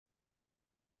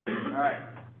right.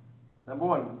 Number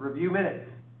one, review minutes.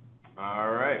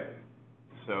 All right.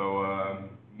 So,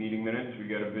 meeting minutes, we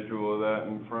got a visual of that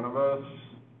in front of us.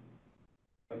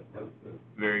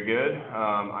 Very good.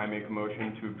 I make a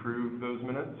motion to approve those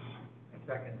minutes. I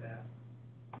second that.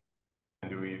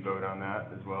 And do we vote on that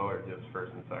as well, or just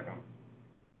first and second?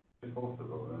 You're supposed to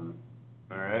vote on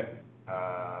All right.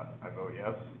 I vote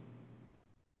yes.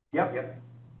 Yep. it.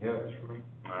 Yeah, that's right.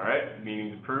 All right.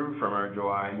 Meeting's approved from our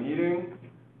July meeting.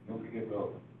 Don't forget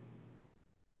vote.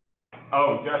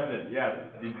 Oh, Justin, yes.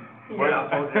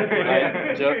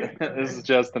 This is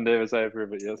Justin Davis. I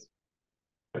approve it. Yes.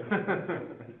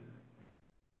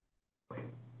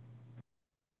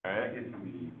 All right.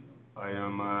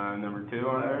 Item number 2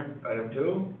 on there. Item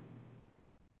 2,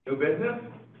 new business?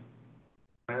 Am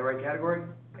I in the right category?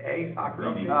 A, soccer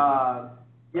update.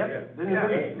 Yep. Yeah,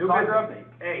 new Soccer business.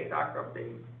 update. A, soccer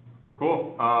update.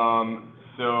 Cool.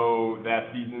 So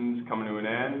that season's coming to an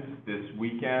end this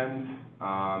weekend.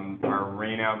 Our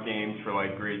rain-out games for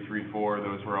like grade 3, 4,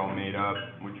 those were all made up,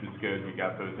 which was good. We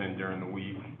got those in during the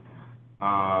week.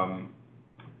 Our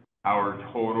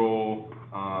total,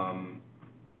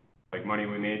 like money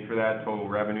we made for that, total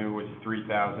revenue was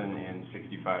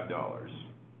 $3,065.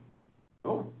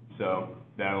 Cool. So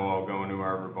that'll all go into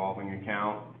our revolving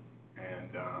account and,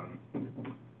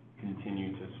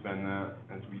 continue to spend that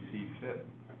as we see fit.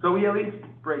 So we at least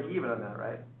break even on that,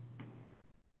 right?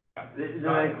 Does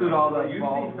that include all the balls?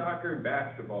 Usually soccer and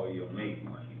basketball, you'll make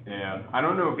money. Yeah, I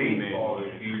don't know if we made. Baseball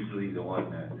is usually the one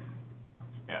that,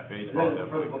 Yeah, baseball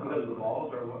definitely. Because of the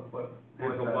balls, or what?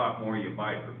 there's a lot more you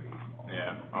buy for baseball.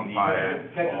 Yeah,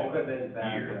 Umpires. Technical equipment,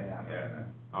 Gear, yeah.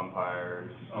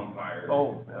 Umpires. Umpires.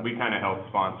 Oh. Yeah. We kind of help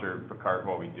sponsor Picard,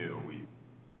 well, we do, we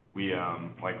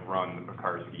like run the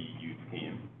Pekarsky youth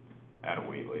team out of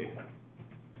Whately.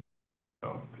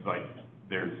 So, cause like,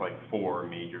 there's like 4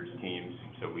 majors teams,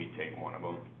 so we take one of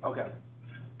them. Okay.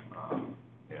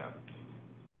 Yeah.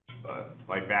 But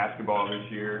like basketball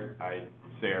this year, I'd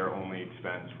say our only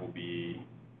expense will be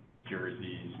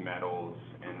jerseys, medals,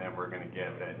 and then we're gonna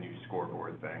get that new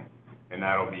scoreboard thing. And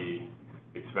that'll be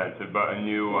expensive, but a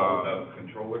new, The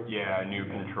controller? yeah, a new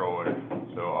controller.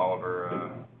 So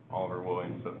Oliver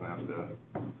Williams doesn't have to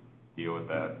deal with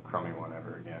that crummy one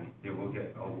ever again. Yeah, we'll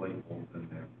get all light bulbs in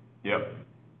there. Yep.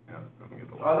 Yep. Let me get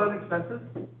the Are those expensive?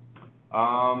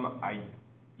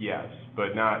 Yes,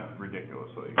 but not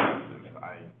ridiculously expensive.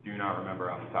 I do not remember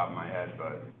off the top of my head,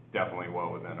 but definitely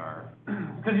well within our,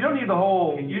 Because you don't need the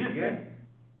whole, Can you you just,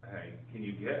 can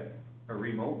you get a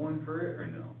remote one for it or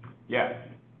no? yeah.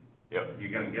 Yep. You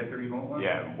gonna get the remote one?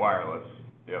 Yeah, wireless.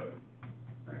 Yep.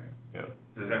 Alright. Yep.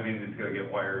 Does that mean it's gonna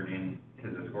get wired into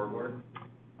the scoreboard?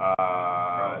 Uh,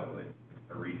 Probably.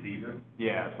 A receiver?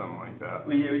 yeah, something like that.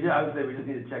 I would say we just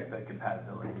need to check the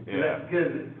compatibility. Yeah.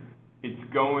 Because It's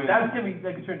going, that's gonna be,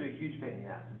 that could turn into a huge pain in the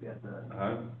ass if you have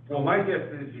to. Well, my guess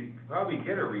is you could probably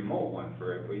get a remote one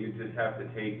for it, but you just have to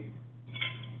take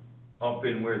up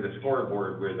in where the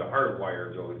scoreboard, where the hard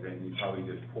wire goes in, you probably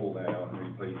just pull that out and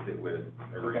replace it with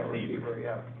a receiver.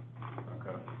 Yeah.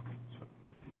 okay.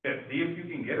 Yeah, see if you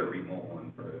can get a remote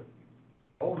one for it.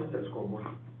 Oh, what's that scoreboard?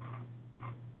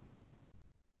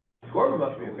 Scoreboard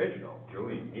must be original.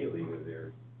 Julian Haley was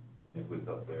there, it was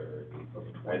up there.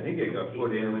 I think it got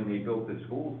put in when they built the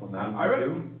school from I bet,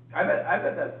 '92.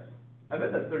 I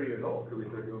bet that's 30 years old, could be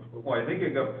 30 years old. Well, I think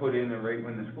it got put in right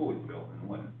when the school was built, and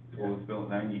when, the school was built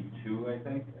 '92, I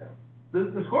think.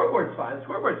 The scoreboard's fine, the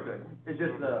scoreboard's good, it's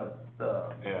just the,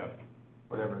 Yeah.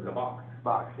 whatever. The box.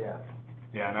 Box, yeah.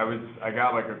 Yeah, and I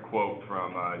got like a quote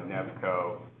from,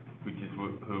 Nevco, which is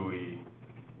who we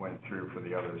went through for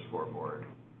the other scoreboard,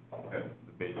 the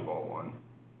baseball one.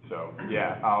 So,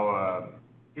 yeah, I'll,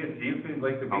 Yeah, see if it's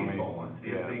like the I'll make- baseball one, see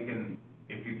yeah.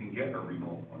 if you can get a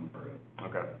remote one for it.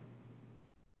 okay,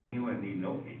 You wouldn't need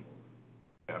no cable.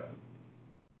 yeah.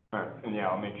 All right, and yeah,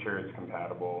 I'll make sure it's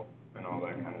compatible and all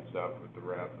that kind of stuff with the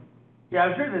rep. Yeah,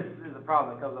 I'm sure this is a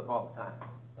problem that comes up all the time,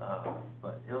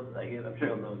 but I'm sure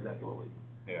he'll know exactly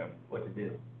Yeah, what to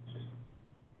do. It's just,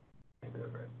 make it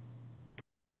over it.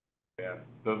 yeah,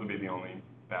 those would be the only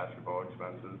basketball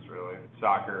expenses, really.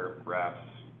 Soccer, refs,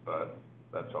 but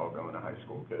that's all going to high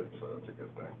school kids, so that's a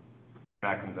good thing.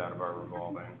 That comes out of our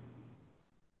revolving.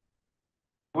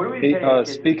 What do we Hey, pay?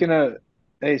 speaking of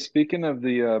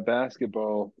the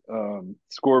basketball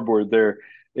scoreboard, there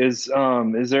is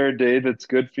there a day that's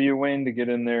good for you, Wayne, to get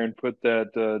in there and put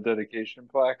that dedication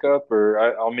plaque up, or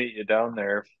I'll meet you down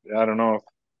there. I don't know if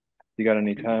you got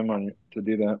any time on to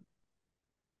do that.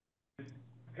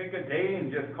 Pick a day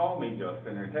and just call me,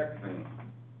 Justin, or text me.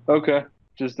 Okay,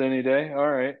 just any day.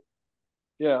 All right.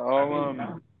 Yeah, I'm in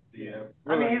town. Yeah.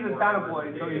 I mean, he's a town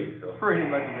employee, so he's pretty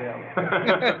much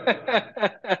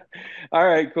available. All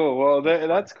right, cool. Well,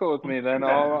 that's cool with me then.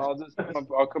 I'll just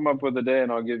I'll come up with a day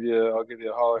and I'll give you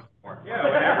a holler. Yeah,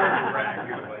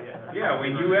 whenever, yeah,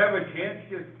 when you have a chance,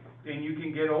 and you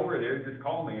can get over there, just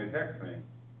call me or text me.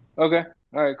 Okay.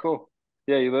 All right, cool.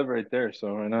 Yeah, you live right there,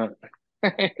 so why not?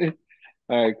 All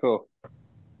right, cool.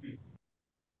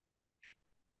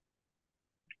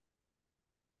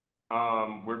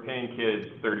 We're paying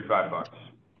kids $35 a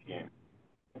game.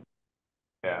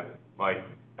 Yeah, like,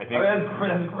 I think. Oh,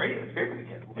 that's great, it's great for the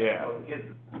kids. Yeah. For the kids.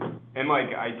 And like,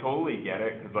 I totally get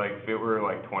it, cause like, if it were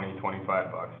like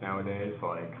 $20-25 nowadays,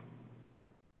 like,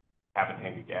 half a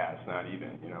tank of gas, not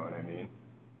even, you know what I mean?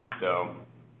 So,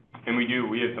 and we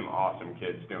have some awesome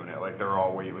kids doing it, like, they're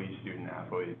all Whately student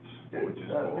athletes, which is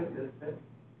cool.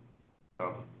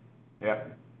 So, yeah,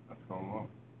 that's going well.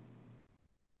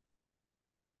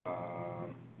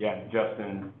 Yeah,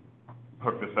 Justin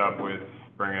hooked us up with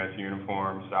bringing us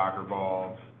uniforms, soccer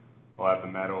balls, we'll have the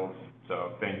medals,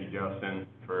 so thank you, Justin,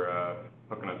 for,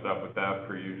 hooking us up with that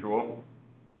per usual.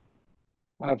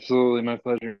 Absolutely, my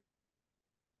pleasure.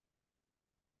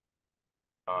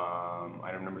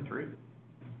 Item number 3.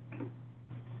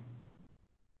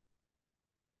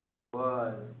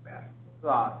 Was,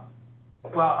 so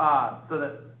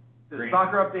the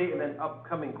soccer update and then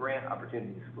upcoming grant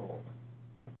opportunities goals.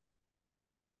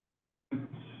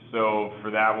 So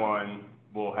for that one,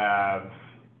 we'll have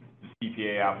the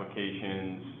CPA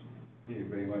applications.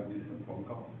 Anybody want to do some phone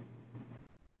calls?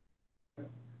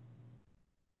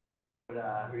 What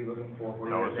are you looking for?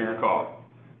 No, it's your call.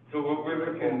 So what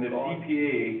we're looking, the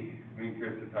CPA, me and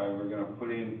Chris is how we're gonna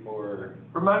put in for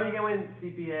Remind me again when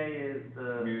CPA is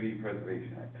the. Community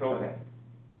Preservation Act. So, Okay.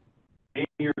 in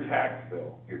your tax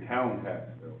bill, your town tax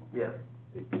bill, Yeah.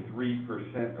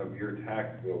 3% of your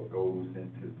tax bill goes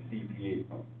into the CPA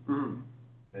fund. Mm-hmm.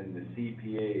 Then the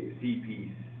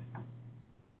CPC,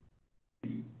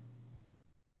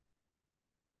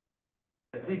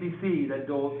 The CPC, that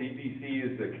doles.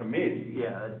 CPC is the committee.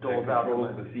 Yeah, that That doles out the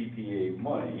controls money. the CPA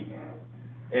money,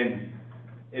 and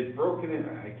it's broken in,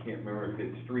 I can't remember if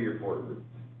it's 3 or 4 groups.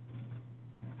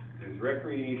 There's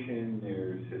recreation,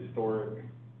 there's historic.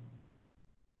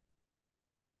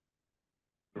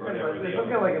 Whatever There's the some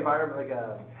kind of other, like environment, like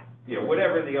a. yeah,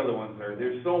 whatever the other ones are,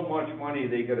 there's so much money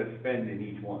they gotta spend in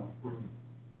each one.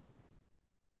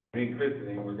 Me and Chris, I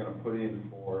think we're gonna put in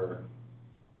for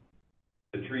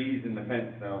the trees and the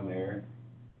fence down there.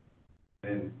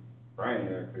 And Brian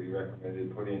actually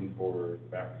recommended put in for the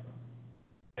backstop.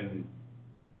 And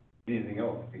anything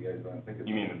else, if you guys want to think of.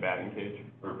 You mean the batting cage?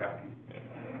 Or backing.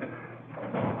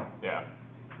 Yeah,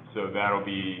 so that'll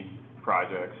be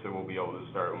projects that we'll be able to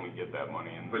start when we get that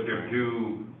money in. But they're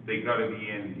due, they gotta be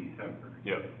in December.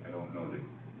 Yep. I don't know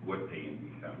what day in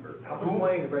December. How much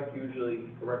money in rec usually,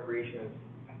 for recreation is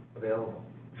available?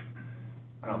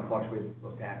 I don't fluctuate with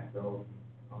those tax bills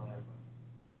and all that.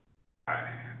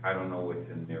 I don't know what's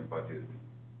in their budget.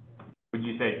 Would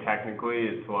you say technically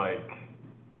it's like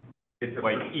It's a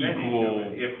like percentage of equal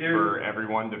it. If for they're,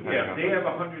 everyone depending yeah, on? if they have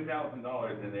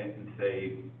 $100,000 in it and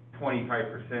say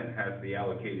 25% has to be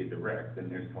allocated to rec, then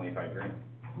there's 25 grand.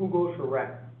 Who goes for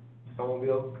rec?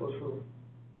 Snowmobile goes for,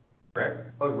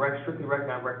 Correct? oh, rec, strictly rec,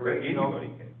 not recreational?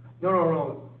 Anybody can.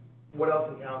 No. What else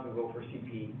in town can go for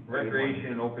CP?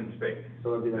 Recreation, open space.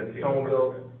 So it'd be like That's the other part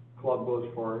of snowmobile it. club goes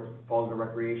for, falls under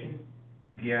recreation?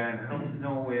 Yeah, and I don't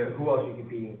know if, Who else are you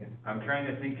competing against? I'm trying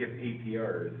to think if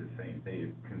APR is the same, they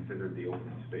consider the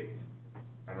open space.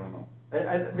 I don't know.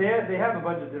 They have a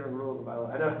bunch of different rules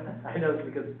about it. I know this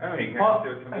because. I mean, Paul-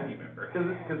 they're a committee member.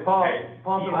 Cause Paul, Hey,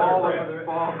 Paul's he's all our over rep.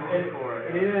 the,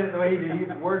 and he didn't, the way he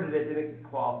worded it didn't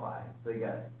qualify, so he's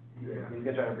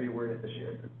gonna try to reword it this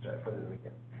year, to try to put it in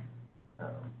again.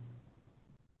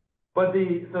 But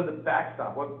so the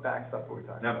backstop, what backstop are we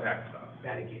talking about? Not backstop.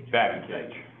 Batting cage. Batting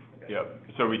cage. Yep,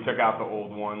 so we took out the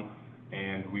old one,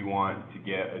 and we want to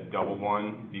get a double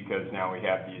one, because now we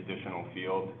have the additional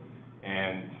field.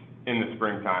 And in the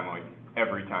springtime, like,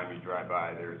 every time you drive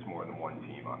by, there's more than one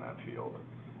team on that field,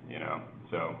 you know?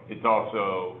 So it's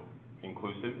also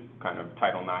inclusive, kind of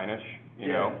Title IX-ish, you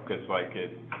know? Because like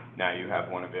now you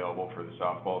have one available for the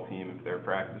softball team if they're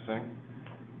practicing.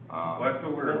 Well, that's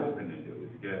what we're hoping to do,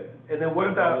 is get And then what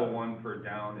a about? double one for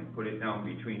down and put it down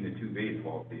between the 2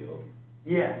 baseball fields.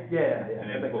 Yeah. And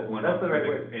that then makes put sense. one That's up the for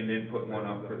right way. and then put one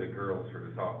up for the girls for the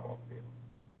softball field.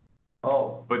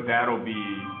 Oh, But that won't be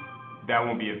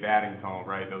a batting tunnel,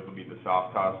 right? Those will be the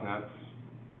soft toss nets?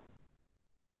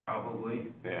 Probably.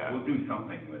 Yeah. We'll do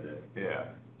something with it, Yeah,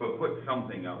 but put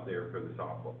something out there for the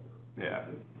softball. yeah.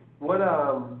 what,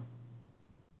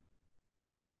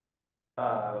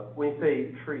 When you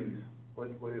say trees, what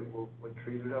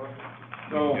trees are those?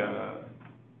 So,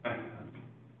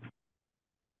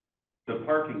 the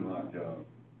parking lot job,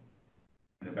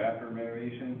 the bathroom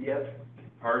renovation, Yes.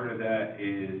 part of that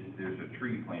is, there's a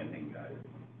tree planting guide.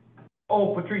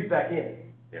 Oh, put trees back in.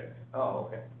 Yes. Oh,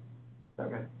 okay.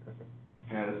 Okay.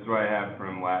 Yeah, this is what I have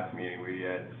from last meeting. We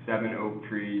had 7 oak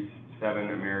trees,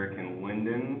 7 American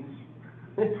lindens,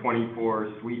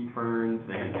 24 sweet ferns,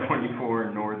 and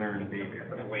 24 northern baby.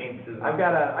 I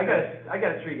got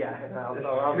a tree guy.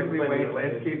 I'll Strictly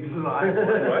landscape design.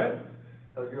 What?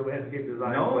 That was your landscape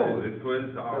design. No, this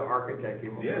was, The architect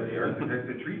came up with yeah, it. the architect's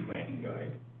a tree planting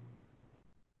guide.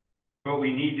 But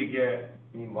we need to get,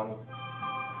 You need one.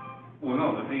 well,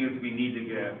 no, the thing is, we need to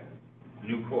get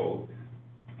new quotes,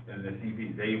 and the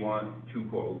CP, they want 2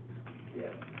 quotes. Yeah.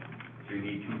 So you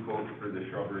need 2 quotes for the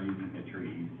shrubberies and the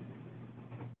trees,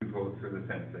 2 quotes for the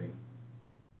fencing.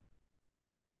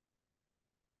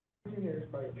 There's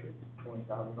probably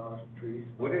 $20,000 for trees.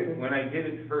 What it, when I did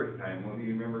it the first time, what do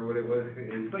you remember what it was?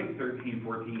 It's like 13,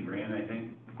 14 grand, I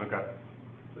think. Okay.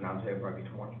 So now I'm saying probably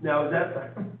 20. Now, is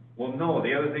that, Well, no,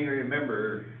 the other thing to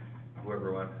remember,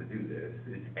 whoever wants to do this,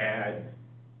 is add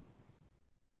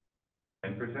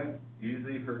 10%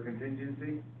 usually for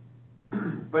contingency.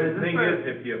 but is The this thing for,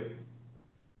 is,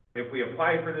 if we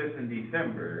apply for this in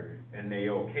December and they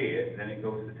okay it, then it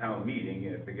goes to town meeting,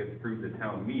 and if it gets approved at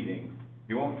town meeting,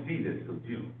 you won't see this till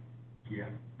June. Yeah.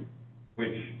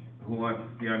 Which, who wants,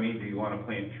 you know what I mean, do you wanna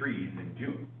plant trees in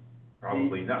June?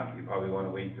 Probably not, you probably wanna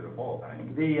wait till the fall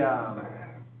time. this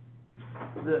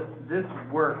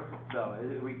work, though,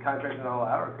 is we contract it all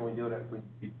out, or can we do it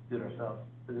ourselves?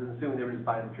 This is assuming they were just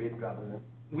buying the trees and dropping them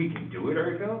in. We can do it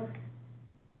ourselves.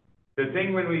 The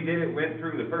thing when we did it, went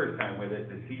through the first time with it,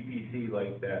 the CPC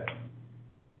like that,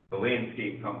 the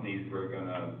landscape companies were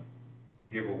gonna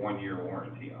give a 1-year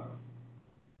warranty on it.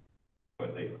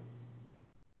 But the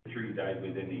tree died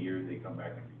within a year, they come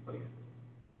back and replace it.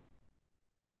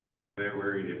 They're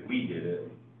worried if we did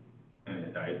it and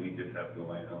it died, we just have to go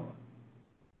buy another one.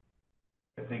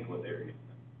 I think what they're getting.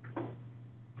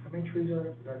 How many trees are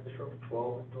this for?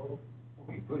 12 in total?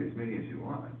 Well, you put as many as you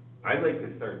want. I'd like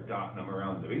to start dotting them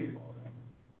around the baseball diamond.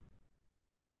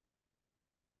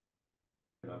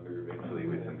 Under eventually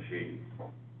with some shade.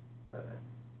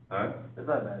 Huh? It's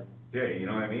not bad. Yeah, you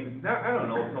know what I mean? Now, I don't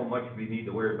know so much we need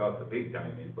to worry about the big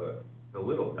diamond, but the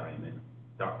little diamond,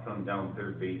 dot some down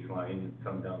third baseline,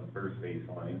 some down first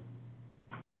baseline.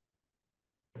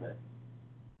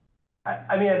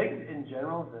 I mean, I think in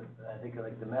general, I think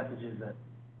like the message is that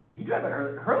you drive at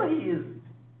Hurley is,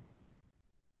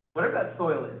 whatever that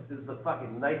soil is the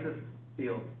fucking nicest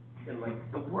field in like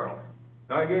the world.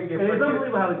 I get, And it's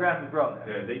unbelievable how the grass is growing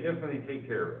there. Yeah, they definitely take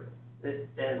care of it.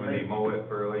 And When they like, mow it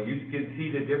for, like, you can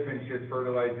see the difference just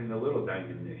fertilizing the little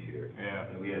diamond this year. Yeah.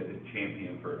 And we had the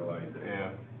champion fertilizer.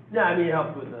 Yeah. no, I mean, it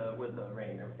helps with the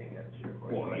rain and everything that's sure, of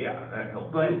course. Well, yeah, that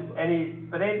helps But too.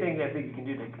 anything I think you can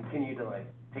do to continue to like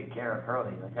take care of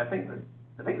Hurley, like I think the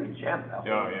gem. Oh,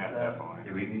 yeah, definitely.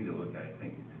 Yeah, we need to look at it, I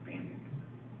think it's expanding.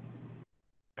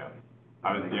 Yeah.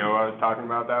 You know who I was talking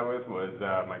about that with, was,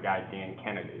 my guy Dan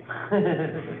Kennedy.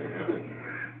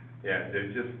 Yeah,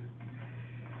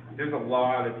 there's a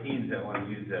lot of teams that wanna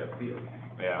use that field.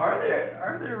 Yeah.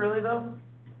 Are there really though?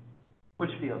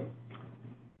 Which field?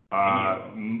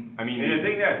 I mean. And the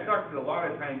thing that sucks is a lot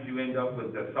of times you end up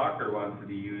with the soccer wants to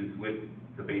be used with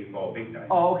the baseball big time.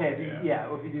 Oh, okay, Yeah.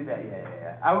 well, if you do that,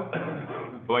 yeah.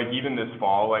 Like, even this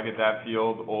fall, like, at that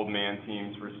field, old man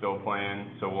teams were still playing,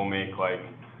 so we'll make, like,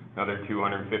 another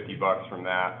 $250 from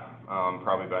that.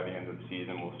 Probably by the end of the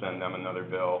season, we'll send them another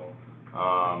bill.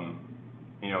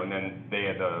 You know, and then they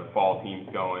had the fall teams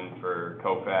going for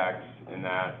Kofax and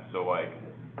that, so, like,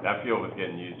 that field was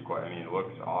getting used quite, I mean, it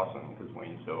looks awesome, because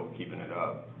Wayne's still keeping it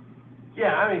up.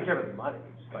 Yeah, I don't even care about the money,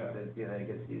 just like that, it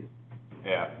gets used.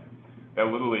 Yeah. That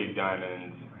Little League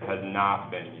diamond has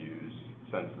not been used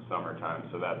since the summertime,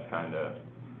 so that's kinda,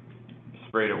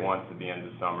 sprayed it once at the end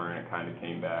of summer, and it kinda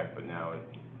came back, but now it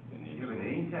needs. Yeah, but it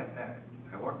ain't that bad.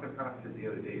 I walked across it the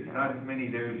other day. There's not as many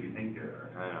there as you think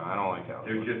there are. I know, I don't like how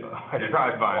it They're looks, just. though. I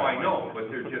drive by. Oh, I I'm know, like, but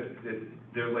they're just,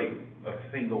 they're like a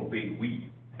single big weed.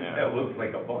 Yeah. That looks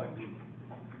like a bunch.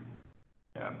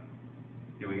 Yeah.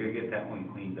 Yeah, we gotta get that one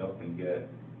cleaned up and get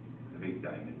the big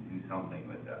diamond, do something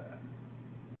with that.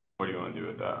 What do you wanna do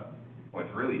with that?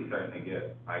 What's really starting to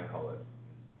get, I call it,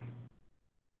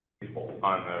 baseball.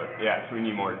 Yeah, so we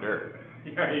need more dirt.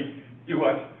 Yeah, you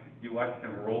watch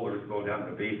them rollers go down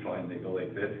the baseline, they go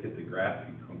like this, hit the grass,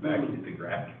 and come back, hit the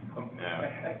grass, and come Yeah.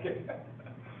 back.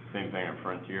 Same thing at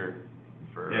Frontier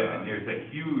for, Yeah, and there's a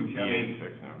huge, I mean,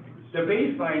 DH6 numbers. the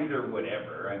baselines are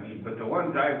whatever, I mean, but the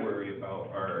ones I worry about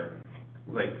are,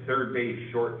 like, third base,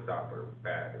 shortstop are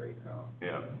bad right now.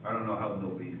 Yeah. I don't know how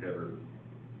nobody's ever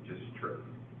just tripped.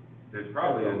 There's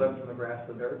probably, So lift from the grass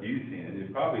to the dirt. you've seen it,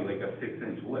 there's probably like a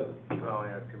 6-inch lip. Oh,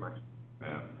 yeah, too much.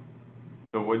 Yeah.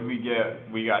 So what did we get?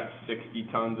 We got 60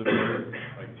 tons of dirt,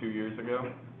 like 2 years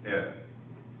ago? Yeah.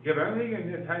 Yeah, but I'm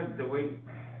thinking the time, the way,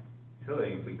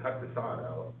 silly, if we cut the sod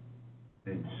out,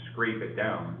 then scrape it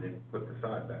down, then put the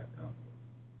sod back down.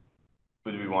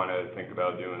 Would we wanna think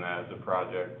about doing that as a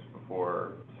project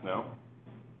before snow?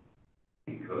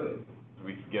 We could.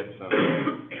 We could get some,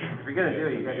 If you're gonna do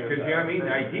it, you gotta do it. Because, you know what I mean,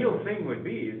 the ideal thing would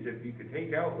be is if you could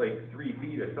take out like 3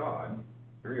 feet of sod,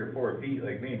 3 or 4 feet,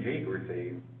 like me and Jake were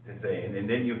saying, and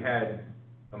then you had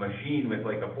a machine with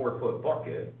like a 4-foot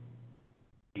bucket.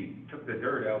 You took the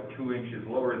dirt out 2 inches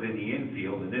lower than the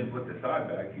infield and then put the sod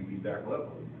back, you'd be back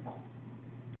level.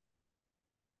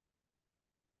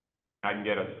 I can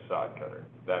get us a sod cutter.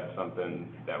 That's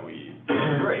something that we,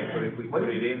 Right, but if we put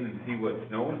it in and see what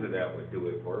snows of that would do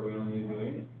it for, we don't need to do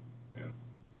anything. Yeah.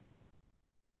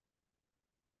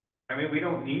 I mean, we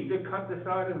don't need to cut the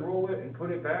sod and roll it and put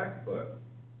it back, but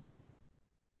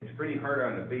it's pretty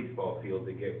hard on a baseball field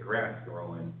to get grass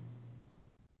growing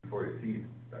before the season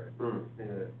starts. Yeah.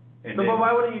 And So, then- but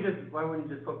why wouldn't you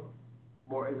just put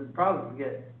more, is it probably to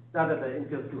get, not that the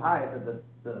infield's too high, it's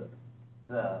that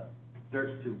the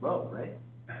dirt's too low, right?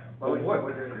 Why Well, would you- what, why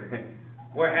would you-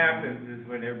 what happens is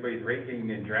when everybody's raking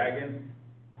and dragging,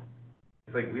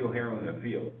 it's like wheel harrowing the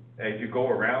field. As you go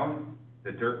around,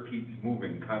 the dirt keeps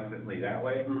moving constantly that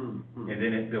way, and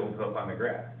then it builds up on the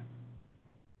grass.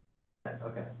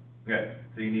 Okay, Yeah,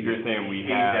 so you need You're to saying we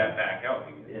shave have- that back out.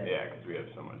 yeah. yeah, 'cause we have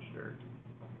so much dirt.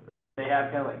 They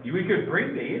have kind of like, We could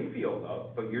bring the infield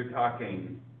up, but you're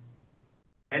talking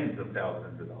tens of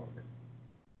thousands of dollars.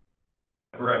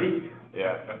 Right?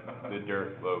 Yeah, the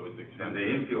dirt flow is And the expensive.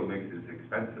 infield mix is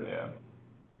expensive. Yeah.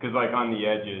 'Cause like on the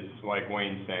edges, like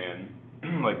Wayne's saying,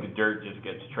 like the dirt just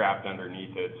gets trapped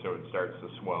underneath it, so it starts to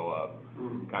swell up,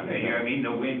 kind Yeah, of you know what I thing. mean,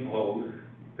 the wind blows,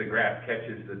 the grass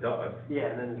catches the dust, yeah,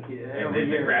 and then, and every then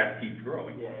the year- grass keeps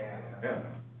growing. Yeah, Yeah.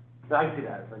 No, I can see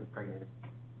that, it's like pregnant.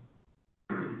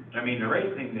 I mean, the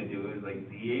right thing to do is like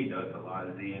DA does a lot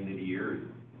at the end of the year, is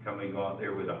somebody go out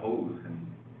there with a hose and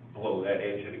blow that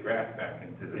edge of the grass back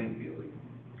into the infield.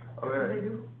 Oh,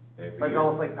 really? Every Like year.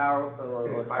 almost like power,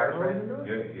 like fire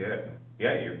spray?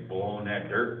 Yeah, you're blowing that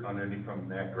dirt underneath from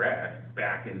that grass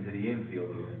back into the infield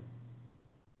again.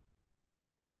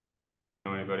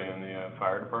 Know anybody in the,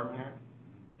 fire department here?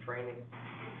 Training.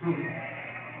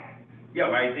 Yeah,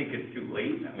 but I think it's too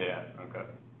late now. Yeah, okay.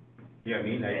 Yeah, I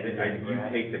mean, you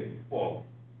take the, well,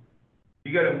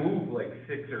 you gotta move like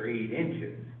 6 or 8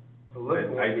 inches.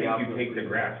 But I think you take the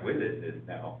grass with it this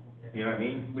now, you know what I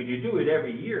mean? When you do it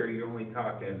every year, you're only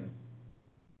talking,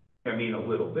 I mean, a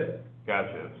little bit.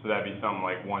 Gotcha. So that'd be something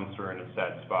like once we're in a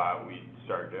set spot, we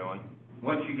start doing?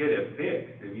 Once you get it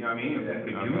fixed, you know what I mean? If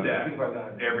we could do Okay.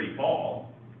 that every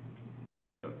fall,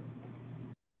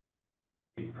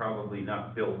 it'd probably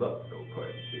not build up so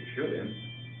quick, it shouldn't.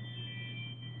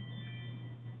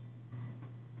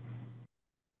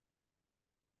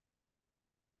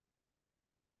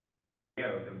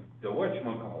 Yeah, the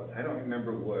whatchamacallit, I don't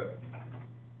remember what,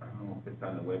 I don't know if it's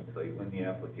on the website, when the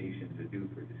applications are due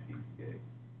for the CPA.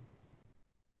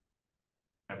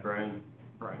 Brian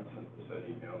sent us that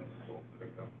email, so we'll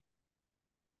pick up.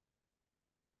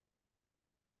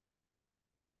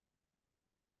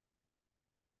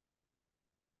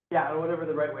 Yeah, or whatever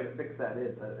the right way to fix that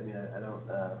is, I mean, I don't,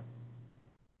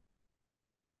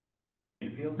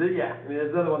 Infield? yeah, I mean,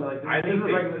 there's another one, like, I this think is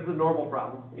they- like, this is a normal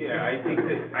problem. Yeah, I think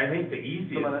the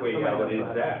easiest way out is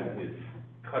that, is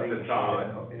cut the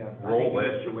sod, roll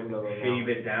it, shave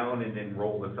it down, and then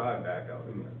roll the sod back out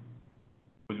again.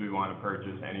 Would we wanna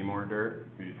purchase any more dirt?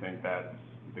 Do you think that's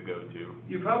the go-to?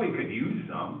 You probably could use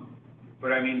some,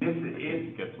 but I mean, this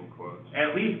is, Get some quotes.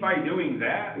 at least by doing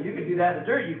that. You could do that, the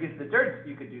dirt,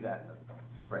 you could do that,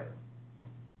 right.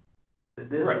 This,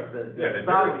 Right, the yeah, the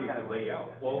solid dirt you kind could of lay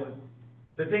out. Well,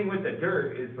 the thing with the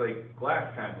dirt is like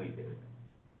last time we did it,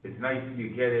 it's nice if you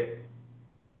get it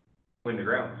when the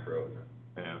ground's frozen.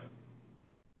 Yeah.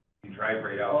 You drive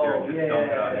right out there and just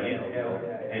dump it on the yeah, infield,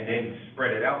 yeah. and then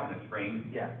spread it out in the spring.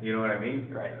 Yeah. You know what I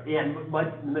mean? Right, yeah, and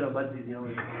mud, in the middle of mud season, you know,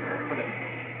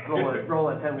 just roll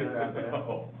a 10-wheeler out there.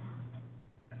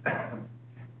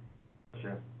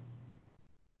 Sure.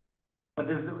 But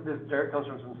this dirt comes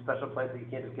from some special place that you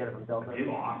can't just get it from Delta?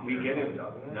 We get it,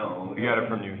 no. We got it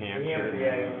from New Hampshire.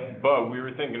 Yeah. But we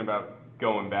were thinking about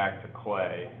going back to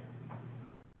clay.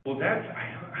 Well, that's,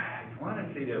 I wanna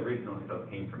say the original stuff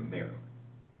came from Maryland.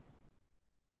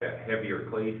 that heavier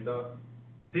clay stuff.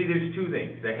 See, there's two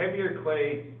things, the heavier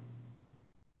clay,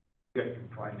 You guys can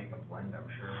probably make a blend, I'm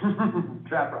sure.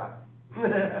 Trap rock.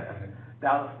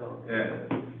 Dallas stone.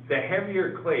 the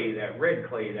heavier clay, that red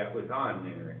clay that was on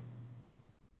there,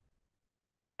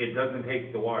 it doesn't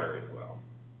take the water as well.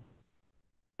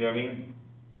 You know what I mean?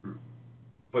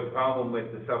 But the problem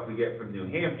with the stuff we get from New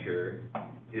Hampshire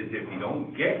is if you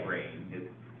don't get rain, it's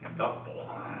ductile.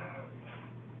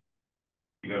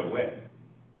 You gotta wet.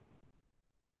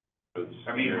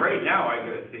 I mean, right now, I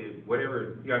gotta say,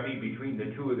 whatever, you know what I mean, between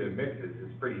the two of the mixes is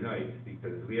pretty nice,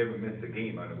 because we haven't missed a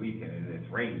game on a weekend, and it's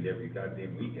rained every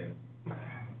goddamn weekend.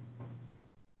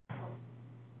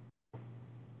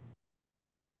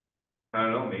 I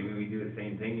don't know, maybe we do the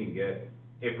same thing and get,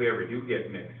 if we ever do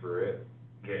get mixed for it,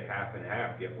 get half and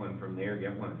half, get one from there,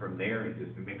 and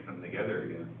just mix them together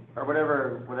again. Or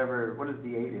whatever, what does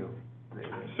DA do?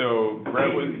 So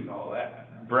Brett was, Use all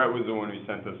that. Brett was the one who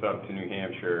sent us up to New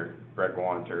Hampshire, Brett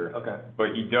Gawanter. Okay. But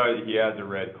he has a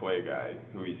red clay guy,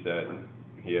 who he said,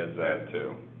 he has that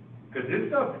too. Cause this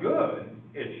stuff's good,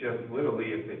 it's just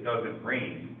literally if it doesn't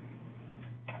rain,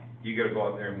 you gotta go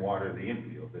out there and water the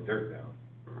infield, the dirt down.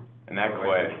 And that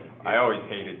clay, I always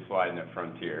hated sliding at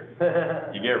Frontier.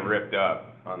 You get ripped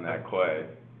up on that clay.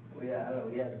 Well, yeah, I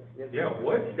don't know, Yeah,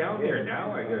 what's down there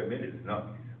now, I gotta admit, is nuts.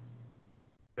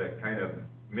 That kind of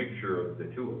mixture of the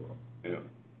two of them. Yeah.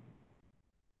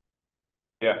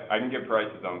 Yeah, I can get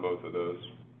prices on both of those.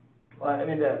 Well, I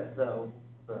mean, the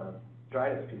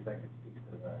dryness piece, I could speak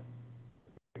to the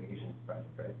irrigation project,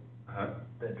 right?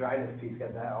 The dryness piece,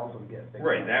 got that also get fixed.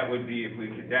 Right, that would be, if we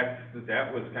could,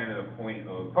 that was kind of the point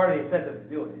of, Part of the incentive to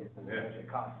do it is, Yeah. it actually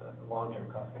costs a long-term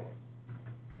cost.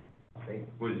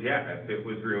 was, yeah, if it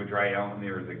was real dry out and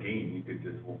there was a game, you could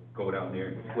just go down there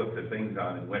and flip the things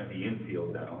on and wet the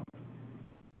infield down.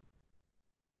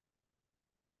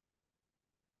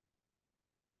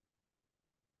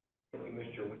 You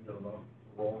missed your window though,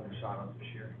 rolling your sign up this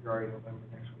year, you're already November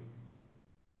next week.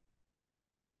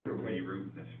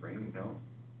 Reroute in the spring, no?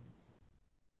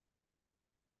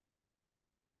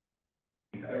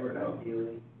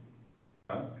 Ideally,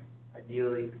 Huh?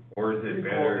 ideally. Or is it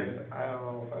better, I don't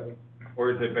know if I,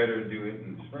 or is it better to do it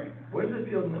in the spring? when does it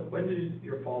feel, when does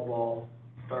your fall ball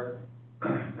start?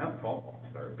 Not fall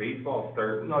start, baseball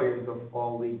start, No, the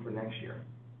fall league for next year.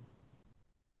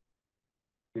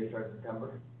 You start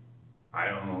September? I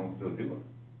don't know if they'll do it.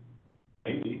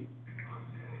 Maybe.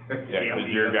 Yeah, because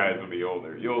your guys will be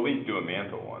older. You'll at least do a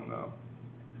mantle one, though.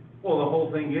 Well, the whole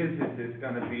thing is it's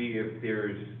gonna be if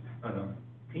there's enough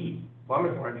team. Well, I'm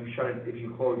just wondering, if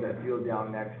you close that field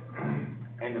down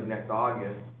end of next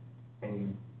August,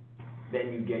 and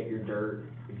then you get your dirt,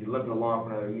 if you limp it along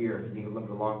for another year, you can limp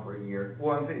it along for a year,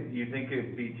 Well, I'm thinking, you think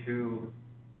it'd be too,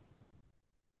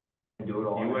 and do it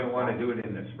all. you wouldn't wanna do it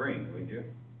in the spring, would you?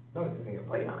 No, it's something to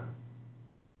play on.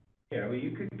 Yeah, well,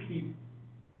 you could keep,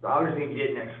 So I was thinking if you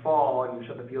did it next fall, and you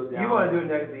shut the field down. You wanna do it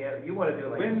next, you wanna do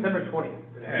it like When- December 20th.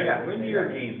 Yeah, when do your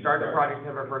games Start the start? project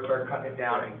December first, start cutting it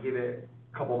down, and give it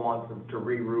a couple months to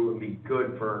reroute and be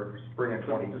good for spring of Just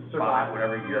twenty-five, survive,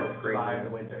 whatever year. survive the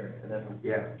winter, and then.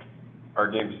 Yeah. Our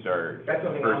games start That's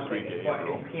something I'm first week thinking, of but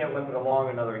April. if you can't limp it along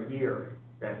another year,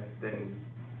 then,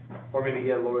 or maybe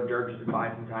get a load of dirt just to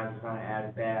buy some time, it's not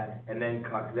as bad, and then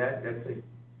cut, 'cause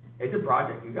it's a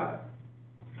project, you got,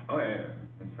 Oh, yeah,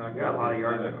 it's not. you got a lot of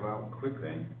yards it's to not come out. a quick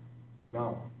thing.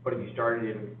 No, but if you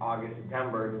started in August,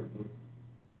 September, and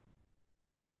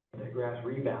the grass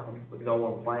rebounds with no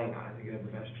one playing on it, I think you have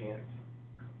the best chance.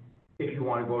 If you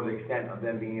wanna go to the extent of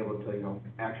them being able to,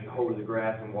 actually hose the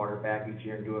grass and water it back each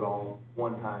year and do it all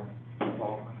one time,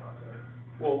 fall.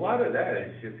 Well, a lot of that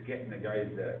is just getting the guys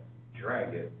that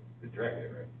drag it, right?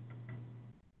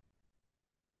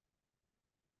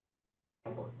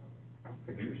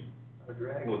 A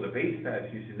drag. Well, the base pass,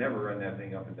 you should never run that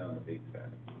thing up and down the base pass.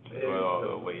 That's what all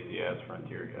the lazy ass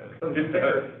Frontier guys. Some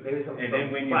stickers, maybe some And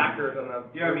then when you- placards on the.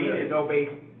 Yeah, I mean, it's- No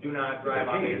base, do not drive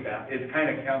on base It's path. it's kind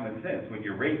of common sense, when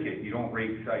you rake it, you don't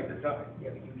rake side to side,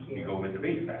 Yeah, but you you can't, go with the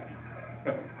base pass.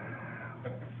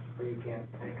 or you can't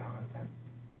take common sense.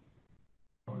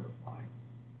 Or apply.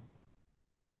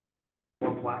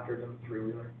 More placards on the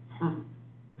three-wheeler.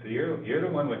 So you're the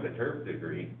one with the turf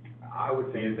degree. I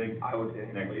would Do you say, think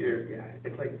next next year? year, yeah,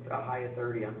 it's like a high of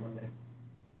 30 on Monday.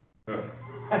 Ugh.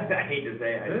 I hate to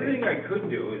say it, The other thing I could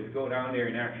do is go down there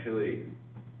and actually,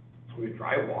 we could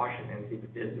try washing and see if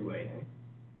it did do anything.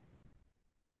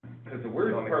 because the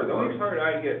worst part, the only part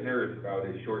I get nervous about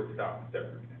is shortstop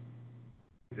everything.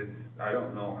 It's, I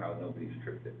don't know how nobody's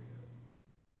tripped it.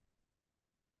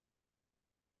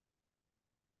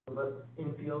 But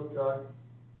infield,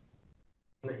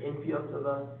 The infield to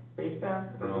the base path,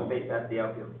 or No. the base path to the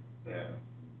outfield? Yeah,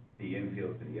 the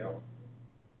infield to the out.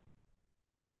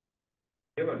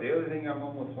 Yeah, but the other thing I'm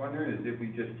almost wondering is if we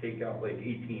just take out like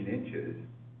 18 inches.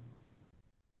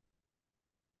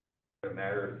 Doesn't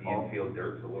matter if the infield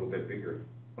dirt's a little bit bigger.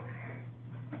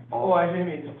 Oh, I mean,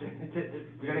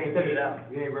 You're gonna fit it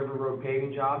out. You're gonna River Road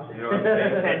paving jobs? You know what I'm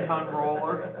saying? 10-ton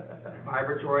roller,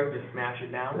 vibratory, just smash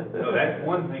it down? No, that's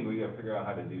one thing we gotta figure out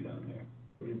how to do down there.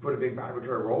 You put a big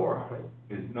vibratory roller on it.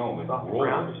 It's Off the rollers.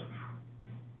 ground.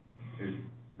 There's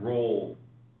roll,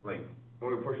 like, When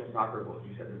we were pushing soccer goals,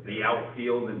 you said that. the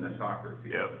outfield and the soccer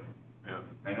field. Yep, yep.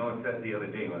 I know it said the other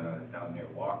day when I was down there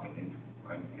walking,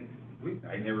 and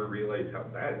I never realized how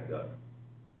bad it got.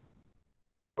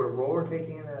 Put a roller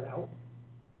taking in that out?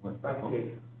 What, I can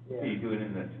take, do you do it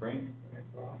in the spring?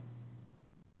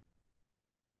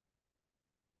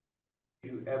 Do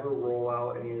you ever roll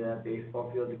out any of that baseball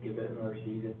field to give it another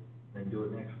season, and then do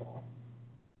it next fall?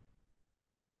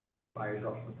 Buy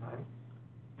yourself some time?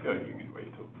 Yeah, you can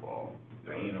wait till fall.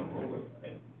 I ain't a roller, I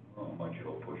don't know how much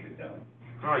it'll push it down.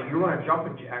 Oh, you run a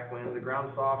jumping jack when the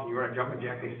ground's soft, and you run a jumping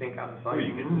jack, they sink out the side. Or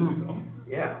you can lose them.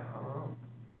 Yeah, I don't know.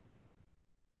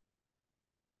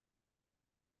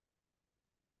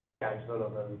 Yeah, I just don't know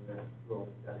if that's a little,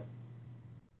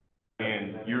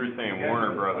 And you were saying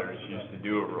Warner Brothers used to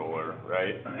do a roller,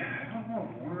 right? I don't know,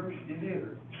 Warner's did it,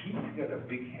 or Keith's got a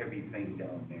big heavy thing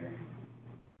down there.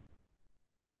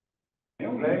 You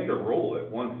know, we used to roll it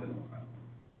once in a while.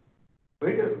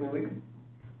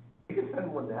 we could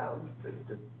send one down to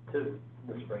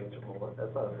the spring to roll it,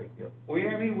 that's not a big deal. Well, yeah,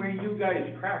 I mean, where you guys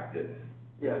practice,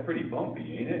 Yeah. it's pretty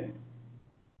bumpy, ain't it?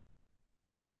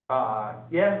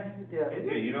 Yeah. Yeah,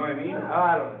 you know what I mean?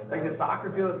 I don't know. Like the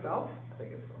soccer field itself? I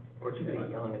think it's. What you think,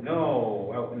 yelling at?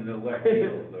 No, out in the left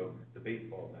field, the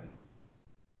baseball net.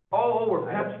 Oh, we're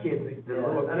Pep's kids, like the Yeah,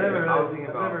 little I kids, never I was really,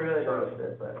 thinking I've never really about. noticed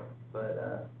it, but,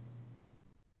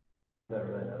 never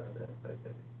really noticed it, but.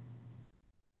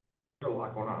 There's a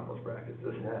lot going on in those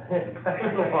practices. Yeah.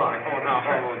 There's a lot going on.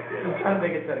 I'm trying to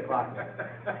make it 10 o'clock.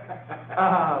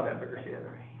 That bigger shit,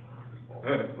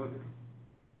 right?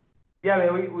 Yeah,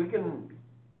 I mean, we can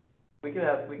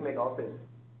make all things.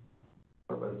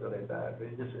 But it's donate that, but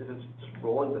if it's just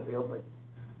rolling the field like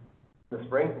in the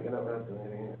spring, you're not gonna do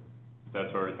anything.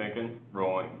 That's what we're thinking,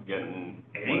 rolling, getting.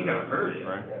 It ain't gonna hurt,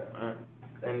 Right? yeah. Alright.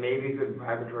 And maybe a good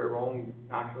vibratory rolling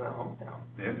knocks that hump down.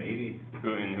 Yeah, maybe, Who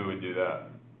would do that?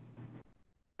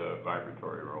 The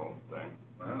vibratory roll thing?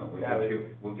 I don't know, Yeah,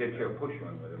 we'll get you a push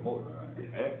one with a motor on it.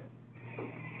 Hey,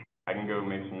 I can go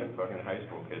make some fucking high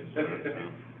school kids do it, too.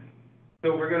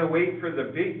 So we're gonna wait for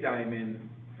the big diamond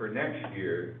for next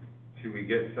year. Should we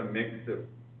get some mix to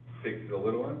fix the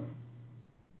little one?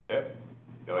 Yep.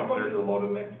 They're How like much is a load of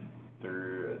mix?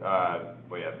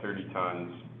 well, yeah, 30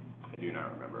 tons, I do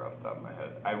not remember off the top of my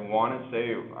head. I wanna say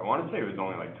it was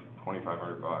only like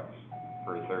 $2,500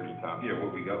 for 30 tons. Yeah,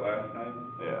 what we got last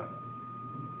time, Yeah.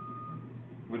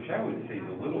 which I would say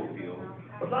the little field,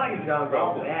 Well, it's not like it's down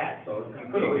Problem. bad, so you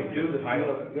You could always could do just the pile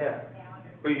field, it. yeah.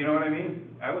 but you know what I mean?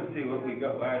 I would say what we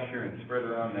got last year and spread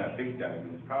around that big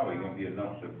diamond is probably gonna be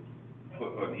enough to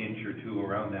put an inch or two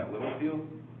around that little field.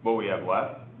 What we have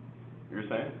left, you're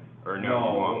saying? Or no?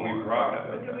 No, you want what we more? brought. Okay,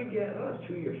 When did okay. we get, that was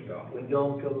 2 years ago, when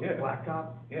Dylan filled the Yeah. blacktop?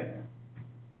 Yeah.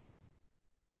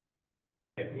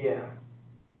 Yeah.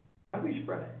 How do we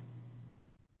spread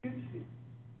it?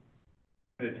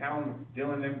 The town,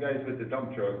 Dylan, them guys with the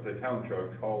dump truck, the town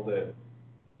trucks hauled it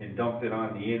and dumped it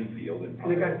on the infield and.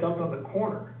 They got dumped on the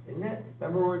corner, didn't it?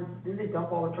 Remember where, didn't they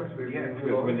dump all the trucks? We were Yeah, gonna do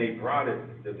because over? when they brought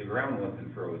it, the ground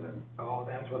wasn't frozen. Oh,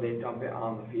 that's where they dump it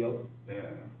on the field? Yeah.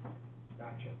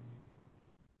 Gotcha.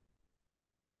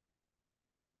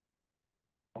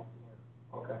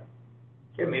 Okay.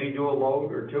 Yeah, maybe do a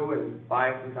load or two and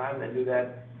buy some time, then do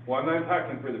that, Well, I'm not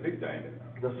talking for the big diamond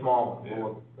now, the small one. Yeah.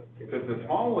 We'll- because the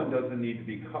small one doesn't need to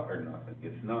be cut or nothing,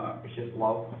 it's not. It's just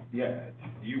low. Yeah,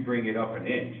 you bring it up an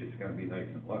inch, it's gonna be nice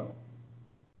and low.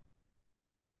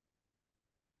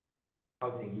 I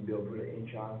would think you'd be able to put an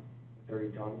inch on, 30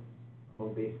 ton, low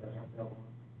base, that's not that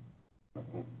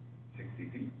one. 60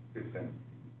 feet, 10.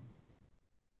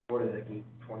 What is it, keep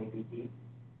 20 feet deep?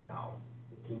 No,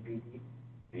 15 feet deep?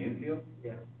 The infield?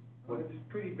 Yeah. Well, it's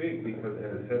pretty big because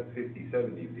it's at 50,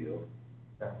 70 field.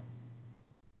 Yeah.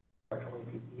 Or 20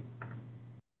 feet deep?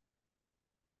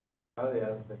 Oh,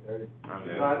 yeah, it's like 30.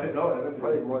 Okay. No, I think, no, I think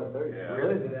probably more than 30. Yeah.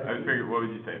 Really? Did that? I figured, what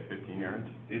would you say, 15 yards?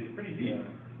 It's pretty deep.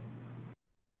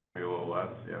 Maybe a little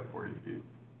less, yeah, 40 feet.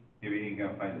 Maybe you ain't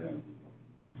gonna find it out.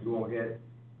 You won't get.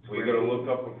 We gotta look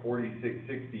up a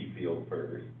 4660 field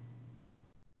first.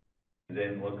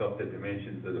 Then look up the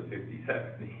dimensions of the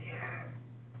 5070.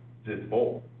 It's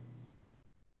both,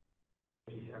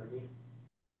 70.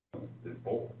 it's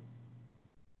both.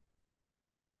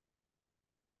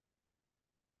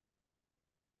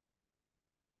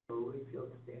 Whately Field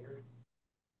standard.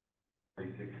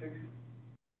 366?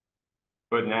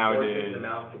 But nowadays,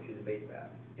 Now 60 is the base pass.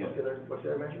 Yeah. What's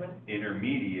the other measurement?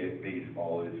 Intermediate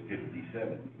baseball is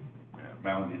 50-70.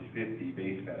 Mound is 50,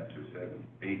 base paths are 7,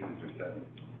 bases are 7.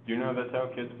 do you know that's how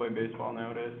kids play baseball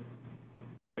nowadays?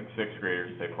 Like sixth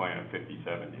graders, they play in a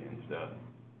 50-70 instead.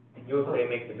 And you'll say it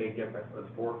makes a big difference, it's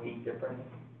 4 feet difference,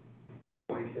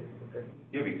 46 to 50.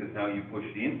 Yeah, because now you push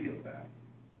the infield back.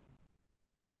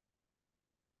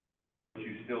 But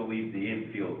you still leave the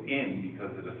infield in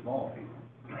because of the small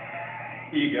field.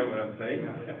 You get what I'm saying?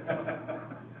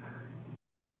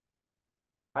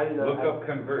 I didn't know, Look up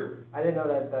convert. I didn't know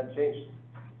that changed.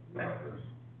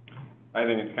 I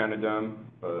think it's kinda dumb,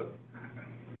 but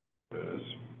it is.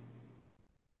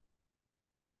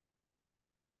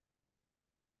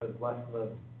 There's less of a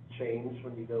change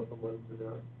when you go from one to the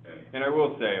other. And I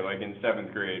will say, like, in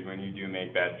seventh grade, when you do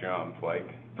make that jump, like,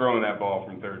 throwing that ball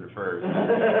from third to first,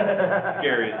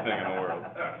 scariest thing in the world.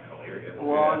 That's hilarious.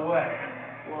 Long way,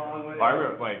 long way.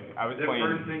 I was The playing,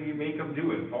 first thing you make them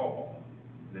do is fall ball.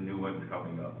 The new one's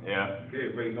coming up. yeah, Okay,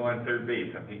 everybody go on third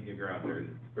base, I'm hitting you grounders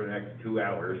for the next 2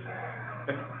 hours.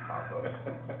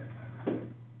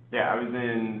 yeah, I was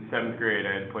in seventh grade,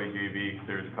 I had to play JV, because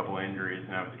there was a couple injuries,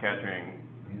 and I was catching.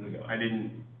 I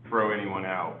didn't throw anyone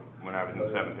out when I was in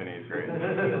seventh and eighth grade.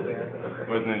 It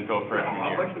wasn't until freshman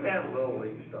How much year, of that little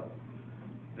league stuff?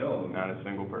 No, not a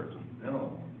single person.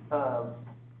 no, All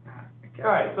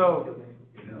right, so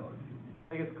no.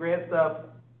 I guess grant stuff,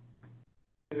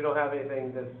 if we don't have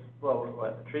anything that's, well,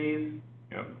 what, the trees?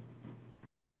 Yep.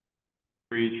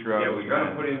 Trees, shrubs. Yeah, we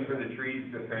gotta put in for the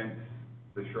trees, the fence,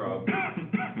 the shrubs.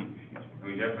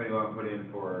 We definitely wanna put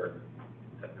in for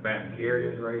the bench.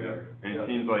 Areas right here. And it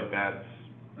seems like that's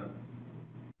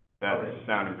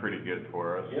sounding pretty good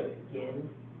for us. Yep. Skin,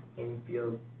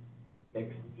 infield,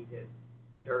 mix needed,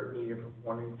 dirt needed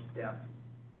for 1 inch depth.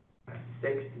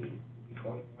 60 would be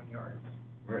 21 yards,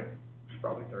 Right. which is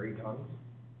probably 30 tons.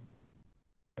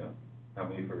 Yeah. How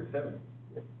many for 7?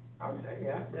 I would say,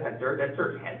 yeah, that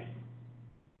dirt's heavy.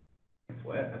 It's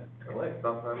wet. I like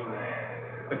stuff, I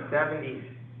mean, 70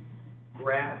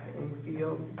 grass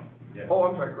infield. Yeah. Oh,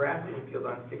 I'm sorry, grass infield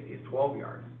on 60 is 12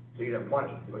 yards, so you'd have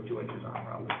plenty, to put 2 inches on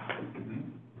probably. Mhm.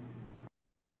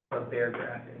 But bare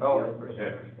grass Oh, infield versus.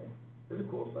 yeah. This is a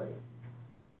cool site.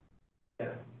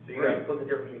 Yeah. So you gotta split the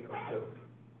difference between those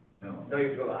two. No. No, you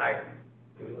have to go the higher,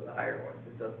 you have to go the higher one,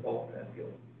 it does both in that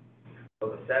field. So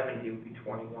the 70 would be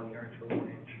 21 yards for 1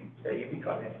 inch. Yeah, you'd be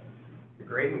cutting it, the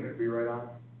grading would be right on.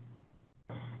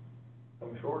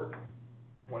 I'm short,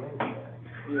 1 inch.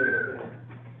 Yeah.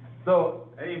 So,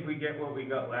 I think if we get what we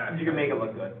got last. You can make it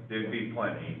look good. There'd be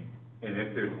plenty, and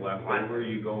if there's leftover,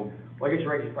 you go, Well, I guess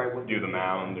you're right, you probably wouldn't. Do the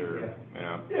mound or,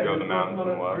 Yeah. yeah, go the just mountains throw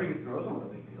and some of left. the- you could throw some of the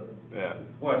big field. Yeah.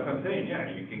 well, that's what I'm saying, yeah,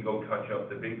 you can go touch up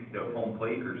the home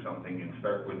plate or something and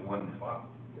start with one spot.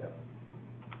 Yeah.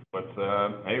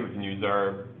 Hey, we can use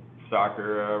our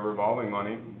soccer revolving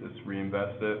money, just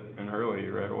reinvest it in Hurley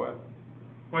right away.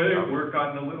 Well, they work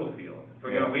on the little field, so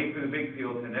we're Yeah. gonna wait for the big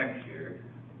field to next year,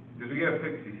 because we gotta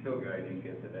fix, we still gotta, I didn't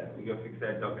get to that, we gotta fix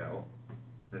that dugout,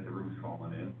 that the roof's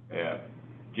falling in. Yeah.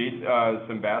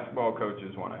 Some basketball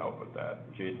coaches wanna help with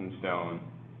that. Jason Stone,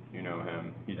 you know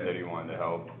him, he said he wanted to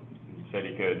help. He said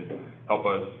he could help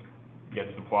us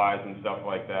get supplies and stuff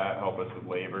like that, help us with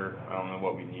labor. I don't know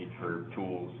what we need for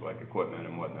tools, like equipment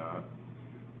and whatnot,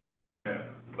 Yeah.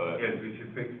 but, Yes, we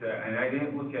should fix that, and I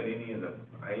didn't look at any of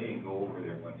I didn't go over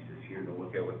there much this year to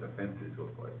look at what the fences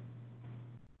look like.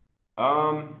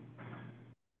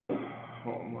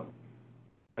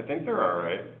 I think they're all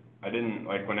right. I didn't,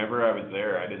 like, whenever I was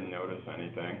there, I didn't notice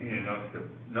anything. You know,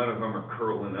 none of them are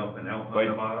curling up and out on Like,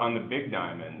 the bottom. on the big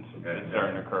diamonds, Yeah, it's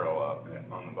starting to curl up Yeah.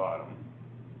 on the bottom.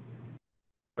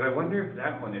 But I wonder if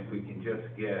that one, if we can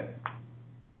just get,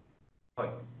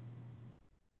 like,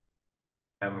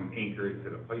 have them anchor it to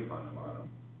the pipe on the bottom.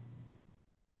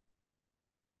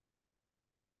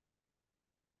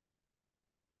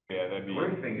 Yeah, that'd be, The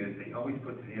worst thing is, they always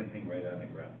put the damn thing right on the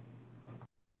ground.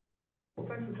 What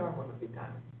fence we talking about, the big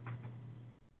time?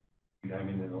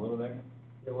 Diamond in the little there,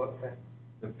 The what fence?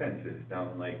 the fence is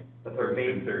down like The first third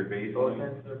base. and third base. Those line.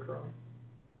 fences are curling.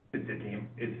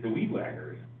 It's the weed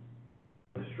whackers.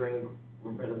 The string,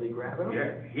 repeatedly grabbing them?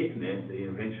 Yeah, hitting it,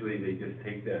 they just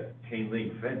take that chain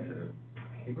link fence and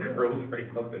it curls right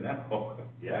up and out.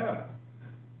 Yeah.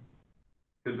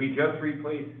 Cause we just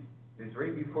replaced, it's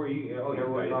right before you Yeah, we'll talk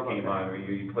about guys came that. on, where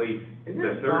you replaced Isn't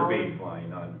the it third solid? base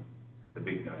line on, the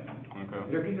big guy. Is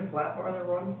Okay. there a piece of flat bar that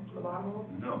runs to the bottom of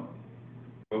it? No.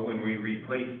 But when we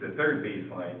replaced the third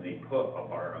baseline, they put a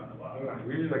bar on the bottom.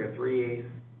 We use like a 3/8.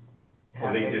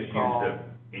 Well, they just used tall. an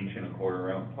inch and a quarter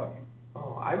round pipe.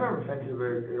 Oh, I remember fences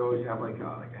where they'd always have like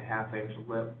a half-inch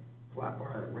lip flat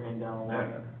bar that ran down the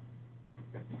line.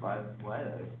 Why,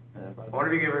 I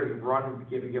wonder if you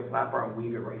give it a flat bar and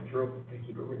weave it right through to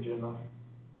keep it rigid enough.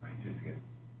 I just get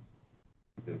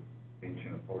the inch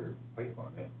and a quarter pipe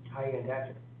on it. How you gonna attach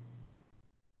it?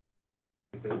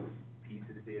 With those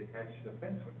pieces they attach to the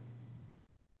fence with.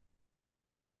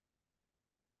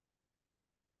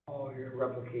 Oh, you're gonna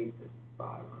replicate the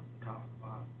bottom, the top and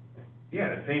bottom.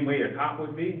 Yeah, the same way a top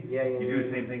would be. Yeah, yeah, You do yeah.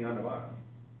 the same thing on the bottom.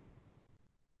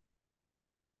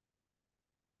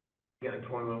 You got a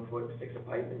 21-foot, sticks of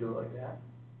pipe and do it like that?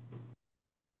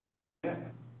 Yeah.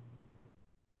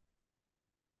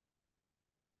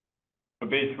 But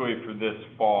basically for this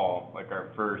fall, like our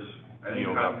first I think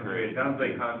field concentrate, upgrade. sounds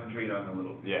like concentrate on the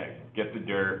little. Yeah, get the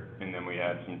dirt, and then we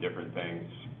add some different things,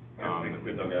 Yeah, that we fix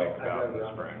can the fix dugout. out in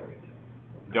the spring.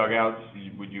 Dugouts,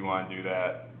 would you wanna do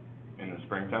that in the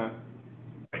springtime?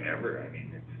 Whenever, I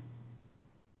mean, it's.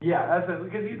 yeah, that's it,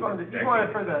 because you want it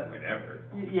for the, Whenever.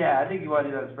 yeah, I think you wanna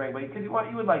do that in spring, but, because you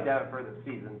would like to have it for the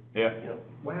season, Yeah. you know.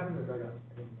 What happened to the dugout?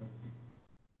 I didn't know.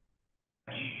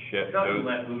 Shit, Something those,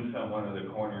 let loose on one of the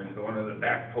corners, so one of the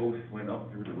back posts went up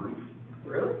through the roof.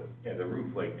 Really? Yeah, the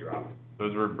roof like dropped.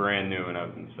 those were brand new when I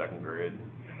was in second grade.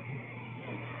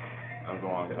 That was a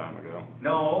long time ago.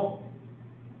 No,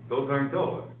 those aren't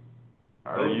those.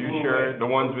 Are Those you blew sure? away. The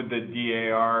ones with the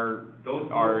DAR, Those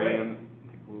blew away. REM,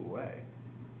 they blew away.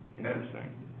 Interesting.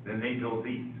 Then they built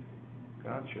these.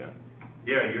 Gotcha.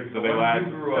 Yeah, you're. So the they ones last,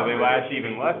 you grew so up they with, last they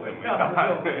even blew less away. than we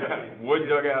thought. Wood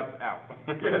dugouts out.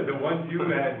 Yeah, the ones you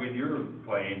had when you were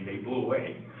playing, they blew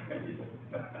away.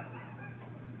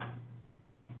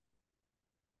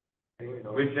 Anyway,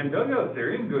 no. Which, them dugouts,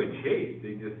 they're in good shape,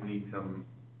 they just need some,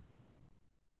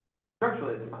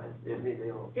 Structurally, it's fine, if they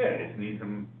don't. yeah, just need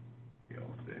some, you know,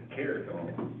 care, so.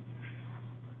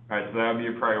 Alright, so that'll be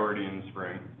a priority in the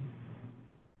spring.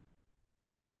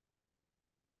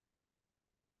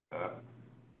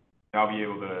 I'll be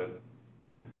able to,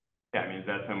 yeah, I mean, is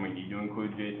that something we need to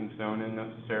include Jason Stone in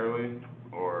necessarily,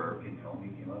 or? You can tell me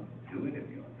if you want to do it, if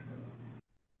you want to.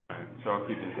 Alright, so I'll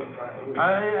keep in touch.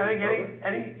 I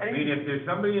think I mean, if there's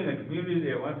somebody in the community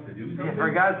that wants to do yeah, something.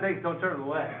 for God's sakes, don't turn them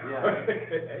away, yeah.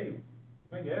 Hey,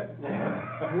 I guess.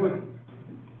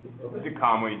 He's a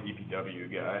Conway DPW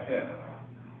guy. Yeah.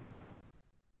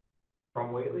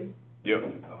 From Whately? Yep.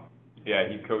 Yeah,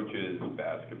 he coaches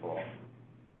basketball.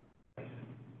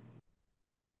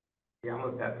 Yeah, I'm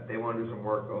with that, if they wanna do some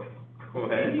work, go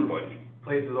ahead. Anybody.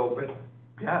 Place is open.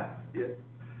 Yeah, yeah.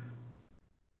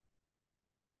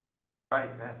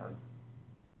 Right, man,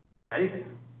 anything.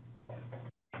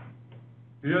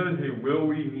 The other thing, will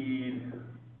we need,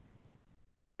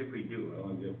 if we do, I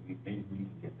don't know if we think we can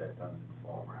get that done this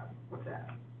fall, perhaps. What's that?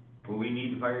 Will we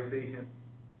need the fire station?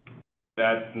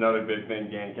 That's another big thing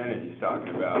Dan Kennedy's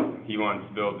talking about. He wants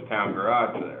to build the town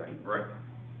garage there, Right.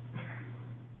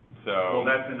 so. Well,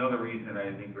 that's another reason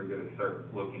I think we're gonna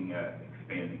start looking at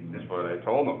expanding this. That's what I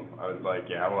told him. I was like,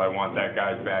 yeah, well, I want that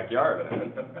guy's backyard.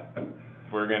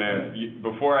 If we're gonna,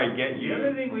 before I get you. The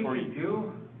other thing we before you- could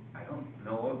do, I don't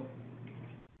know,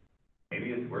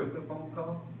 maybe it's worth a phone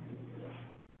call.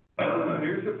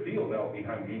 There's a field out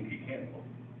behind Yankee Candle.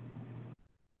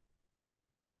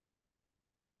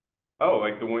 Oh,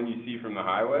 like the one you see from the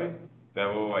highway? That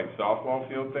little like softball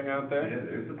field thing out there? Yeah,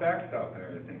 there's a backstop and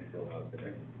everything still out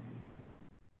there.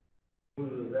 Who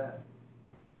was that?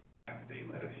 They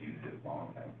let us use it a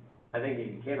long time. I think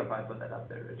you can't probably put that up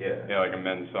there. Yeah. Yeah, like a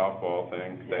men's softball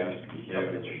thing, 'cause that used to be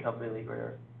huge. Company league or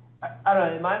whatever. I don't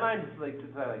know, in my mind, it's like,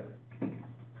 just like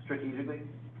strategically,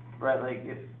 right, like,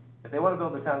 if they wanna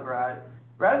build the town garage,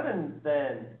 rather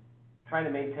than trying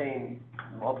to maintain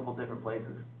multiple different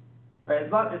places, right,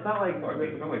 it's not like. Oh,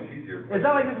 it'd be so much easier. It's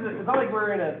not like it's not like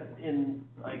we're in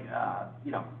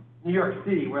you know, New York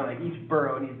City, where like each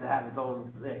borough needs to have its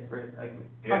own thing, right? Like,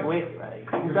 it's Yeah. like Whately, right?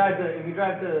 If you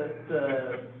drive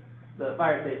to the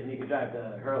fire station, you can drive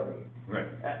to Hurley. Right.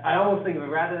 I almost think of it,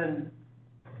 rather than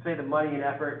say the money and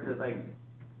effort to like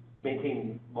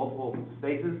maintain multiple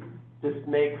spaces, just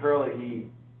make Hurley,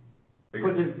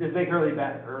 just make Hurley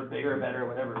better, or bigger, better,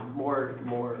 whatever, more,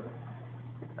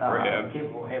 Yeah.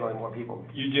 capable of handling more people.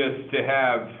 You just, to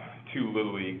have two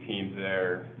Little League teams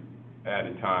there at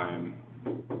a time,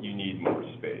 you need more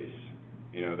space.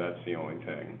 You know, that's the only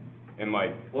thing. And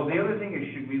like, Well, the other thing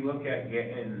is, should we look at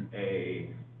getting a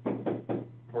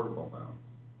portable mound?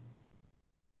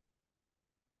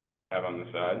 have on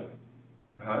the side.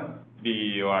 Huh?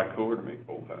 Be a lot cooler to make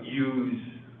bullpen. Use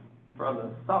From the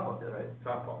softball field, right?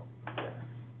 softball.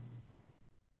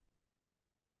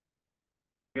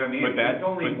 You know what I mean? But It's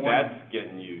only one. that's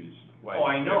getting used, like, Oh,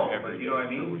 I know, every but you know what I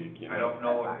day of the mean? week, you I know? don't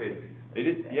know if it's, It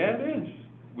is, yeah, it is.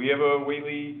 We have a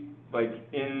Whately, like,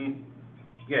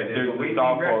 yeah, there's a a Whately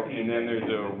softball, rec team and then that there's a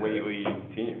uses it. Whately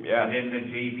team, yeah. And then the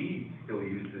JV still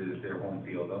uses their home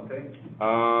field, don't they?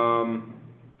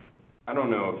 I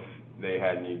don't know if they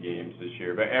had any games this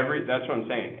year, but that's what I'm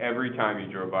saying, every time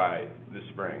you drove by this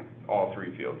spring, all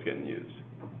three fields getting used.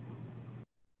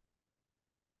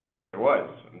 There was,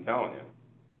 I'm telling you.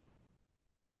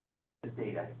 The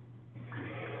data.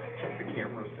 Check the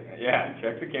cameras. Yeah,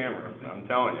 check the cameras, I'm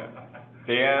telling you.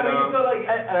 They had, I mean, so like,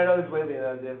 I know this is way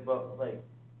beyond it, but like,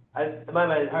 in my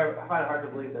mind, I find it hard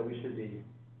to believe that we should be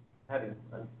having,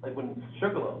 like, when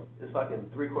Sugarloaf is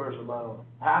fucking 3/4 of a mile,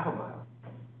 half a mile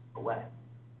away.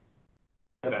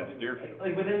 that's Deerfield.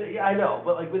 Like, yeah, I know,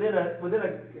 but like, within a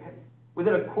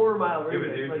 1/4 mile Yeah, but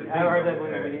radius, there's like, the how hard thing,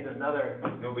 that believe we need another.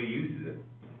 Nobody uses it.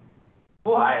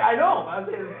 Well, I know, I'm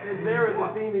saying, it's there,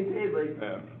 it's being maintained, like.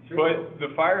 Yeah, but the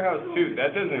firehouse too,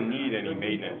 that doesn't need any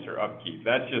maintenance or upkeep,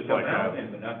 that's just like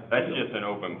that's just an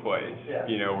open place, Yeah.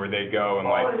 you know, where they go and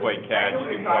like play catch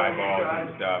and fly balls and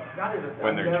stuff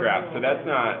when they're trapped, so that's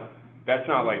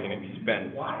not like an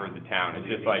expense for the town, it's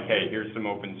just like, hey, here's some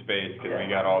open space, cause we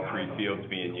got all three fields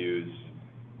being used,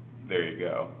 there you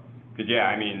go. Cause yeah,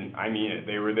 I mean it,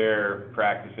 they were there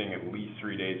practicing at least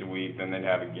 3 days a week, then they'd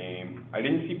have a game. I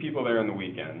didn't see people there on the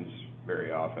weekends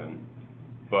very often,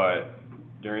 but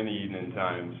during the evening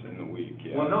times in the week,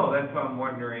 yeah. Well, no, that's why I'm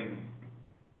wondering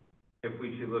if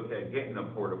we should look at getting a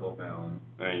portable mound.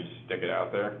 And you stick it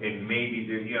out there? And maybe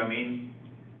there, you know what I mean?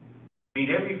 I mean,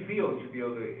 every field should be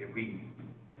able to,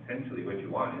 essentially what you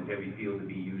want is every field to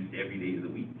be used every day of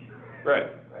the week. Right.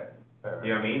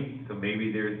 You know what I mean? So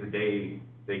maybe there's a day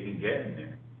they can get in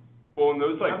there. Well, and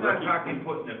those like I'm not rookie. talking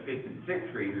putting the fifth and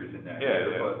sixth graders in that, Yeah,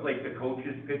 there, yeah. but like the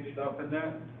coaches pitch stuff and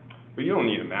that. But you don't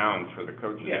need a mound for the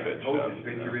coaches Yeah, pitch the coaches stuff,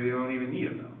 pitch, you you know? really don't even need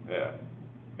them now. Yeah.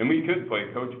 And we could play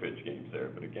coach pitch games there,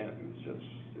 but again, it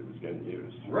was getting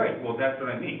used. Right, well, that's what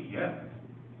I mean, yeah.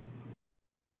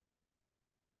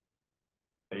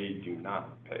 They do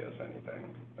not pay us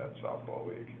anything, that softball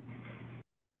league.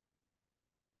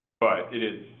 But it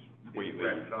is Whately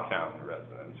Red Sox. town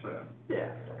residents, yeah.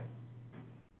 Yeah.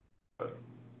 But,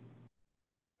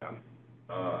 yeah.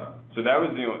 Uh, So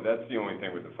that's the only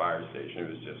thing with the fire station, it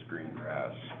was just green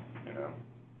grass, you know?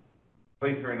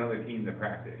 place for another team to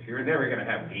practice. You're never gonna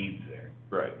have games there.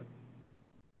 Right.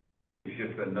 It's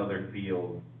just another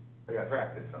field to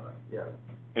practice on. Yeah.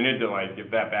 And it's like,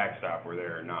 if that backstop were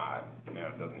there or not, you know,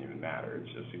 it doesn't even matter, it's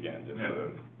just, again, just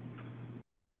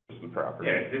the property.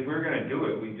 Yeah, if we're gonna do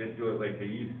it, we just do it like they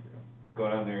used to. Go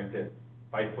down there and get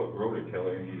 5-foot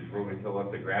rototiller and you just rototill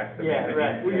up the grass. to Yeah, make it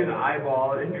right. easy. We use an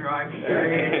eyeball and drive straight.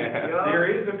 There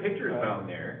is a pitcher's mound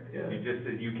there. Yeah. You just,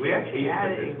 you We can't actually see it had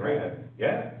with it this in grass.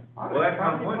 Yeah. Well, that's what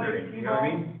I'm wondering, you know what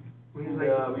I mean? We was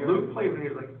like, Luke played when he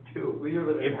was like 2. We were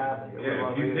living If, in Hadley.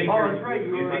 yeah, if you think, Oh, that's right, if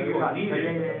you think you're we'll need yeah,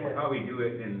 it, yeah. we'll probably do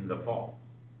it in the fall.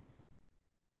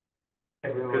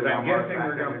 Because Because I'm guessing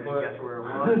we're gonna put- Guess where it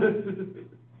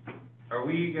was. Are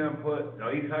we gonna put an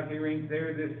ice hockey rink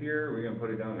there this year, or are we gonna put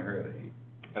it down in Hurley?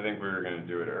 I think we were gonna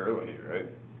do it early, right?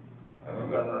 I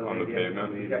don't know. On the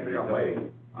pavement? You gotta figure out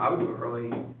lighting. I would do it early.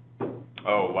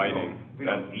 Oh, lighting, We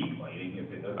that's, don't need lighting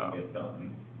if it Oh. doesn't get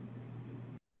done.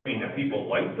 I mean, if people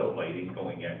like the lighting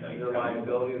going at night. Is there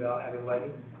liability without having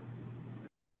lighting?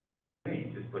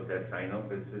 Hey, just put that sign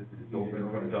up, it's open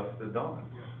from dusk to dawn.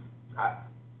 I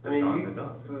Dawn to mean,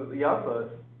 dusk. we also,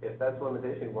 if that's the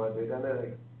limitation you wanna do down there,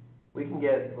 like, we can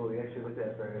get, well, we actually looked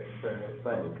at it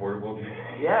but, The portable.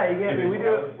 yeah, you get, I mean, we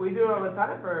do it all the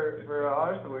time for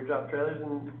ours, so we drop trailers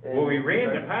and. Well, we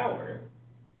ran the power,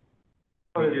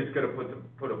 Oh, we just gotta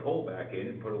put a pole back in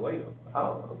and put a light on.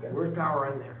 Oh, okay. Where's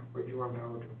power in there? Where'd you run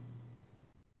power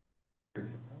to?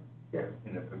 Yeah.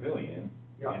 In the pavilion,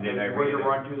 Yeah. And then I Where's ran it a-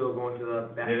 run to though, going to the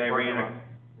back? then I parking lot?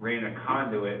 ran a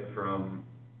conduit from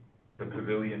the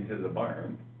pavilion to the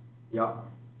barn, Yeah.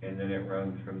 and then it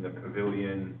runs from the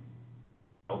pavilion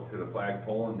out to the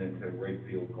flagpole and then to right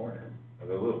field corner, of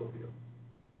the little field.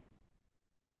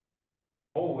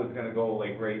 Pole was gonna go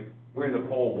like right where the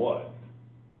pole was,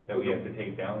 that we have to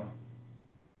take down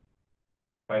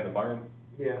by the barn,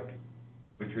 Yeah.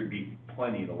 which would be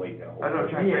plenty to light that whole. I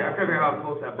don't know, thing. I figure out how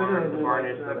close that barn is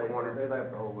to the corner. They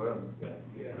like the whole room.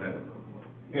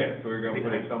 Yeah, so we're gonna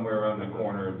put it somewhere around the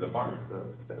corner of the barn.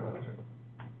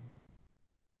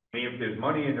 I mean, if there's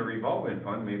money in the revolving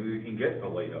fund, maybe we can get the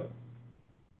light up.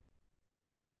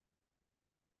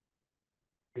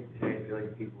 I feel like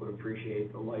like people would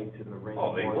appreciate the lights and the rain.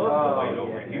 Oh, they love the light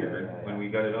over here, when we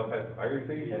got it up at the fire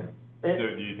station. So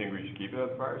do you think we should keep it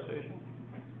at the fire station?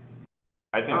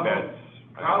 I think Problem- that's.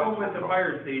 Problem with the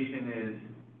fire station is,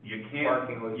 you can't.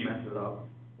 Parking would you- mess it up.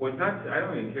 Well, it's not, I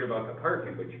don't even care about the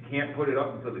parking, but you can't put it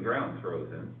up until the ground's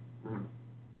frozen. Mhm.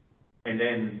 And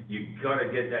then you gotta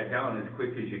get that down as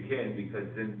quick as you can, because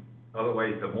then,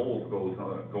 otherwise the mold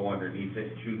go underneath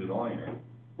it and shoot a line in,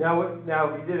 Now,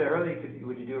 if you did it early,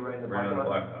 would you do it right in the right on parking the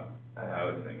lot? blacktop, I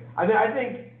was thinking. I mean, I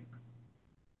think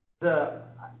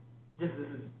this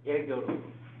is anecdotal,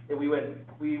 and we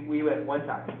went one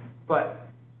time, but,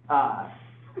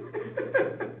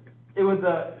 it was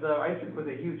the ice rink was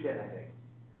a huge hit, I think.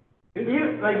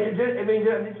 Even, like, it just, I mean,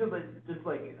 just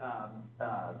like,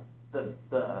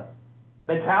 the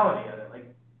mentality of it, like,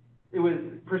 it was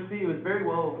very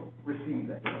well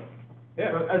received, I think.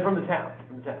 Yeah. From the town.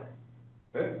 Yeah.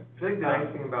 I feel like the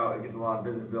nice thing about it gets a lot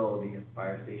of visibility at the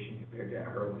fire station compared to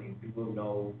Hurley, people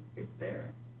know it's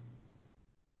there.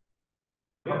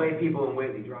 How many people in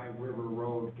Whately drive River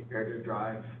Road compared to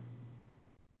drive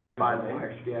by the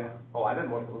fire, yeah, Oh, I bet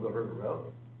more people go River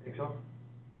Road. think so?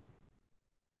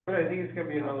 But I think it's gonna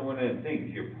be another one of the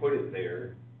things, you put it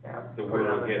there, Yeah, The put it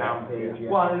on word the get town out. page, yeah.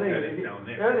 Well, the thing That is, is down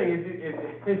there. the other thing is,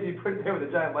 if you put it there with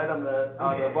a giant light on the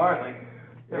bar, like,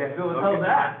 Yeah. who the hell's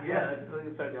that? Yeah, so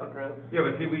you start walking around. Yeah,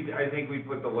 but see, I think we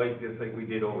put the light just like we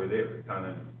did over there, it's on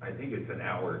I think it's an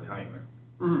hour timer.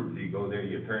 So you go there,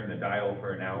 you turn the dial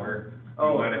for an hour, you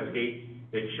Oh. wanna skate,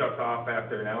 it shuts off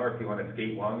after an hour, if you wanna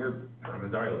skate longer, turn the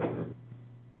dial over.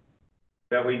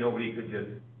 That way nobody could just,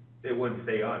 it wouldn't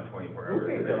stay on 24 Who hours.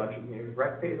 pays a the day. electric meter, does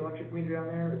Rec pay the electric meter down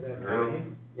there, or is that? Really?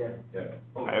 Yeah. Yeah.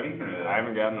 Oh, I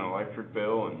haven't gotten an electric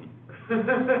bill and,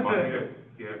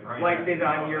 Yeah, Brian. Light stays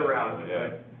on year round.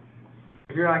 yeah,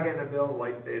 If you're not getting a bill, the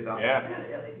light stays on. yeah.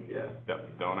 Yeah.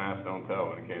 Don't ask, don't tell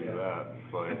when it came to that.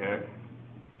 It's like, heck.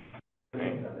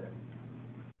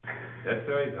 That's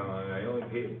right, I only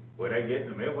pay, what I get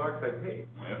in the mailbox, I pay.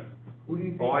 Yeah, Who do you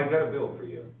think? Oh, I got a bill for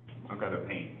you, okay. the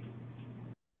paint.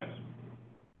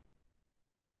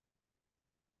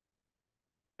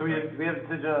 Do we have a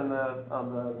decision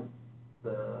on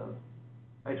the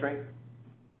ice rink?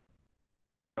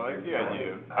 I like the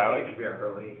idea. I think it should be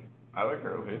early. I like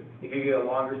Hurley. You can get a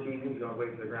longer season, you don't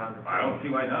wait for the ground to. I don't see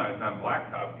why not, it's on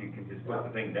blacktop, you can just put the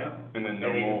thing down. And then And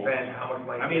no it mold. depends how much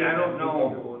money. I mean, I don't know.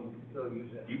 People will still use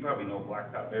it. You probably know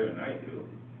blacktop better than I do.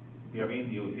 You know what I mean,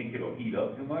 do you think it'll heat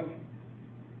up too much?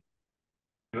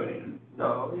 Good.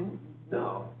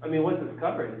 No, I mean, once it's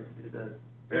covered,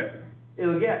 Yeah.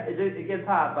 it gets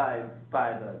hot by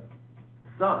the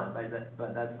sun,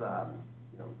 but that's,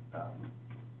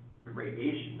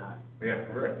 radiation, not Yeah,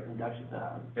 correct. induction,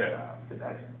 Yeah.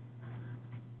 convection.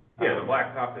 Yeah, the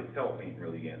blacktop itself ain't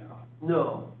really getting hot.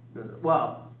 No,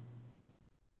 well,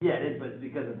 yeah, it is, but it's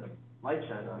because of the light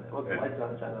shine on it, once the Yeah. light's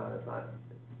on, shine on, it's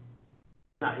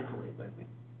not insulated, but I mean,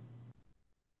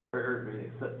 or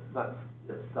it's not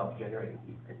self-generating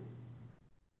heat.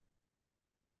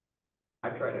 I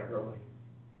tried it early.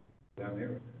 Down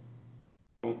there.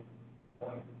 Cool.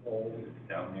 It's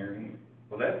down there,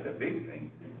 well, that's the big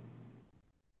thing.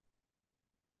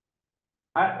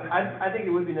 I think it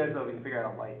would be nice though if we could figure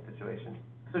out a light situation,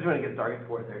 especially when it gets dark at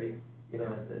 4:30,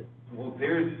 that's it. Well,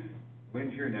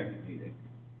 when's your next meeting?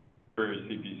 For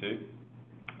CPC,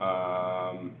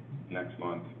 next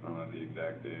month, I don't know the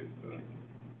exact date, but.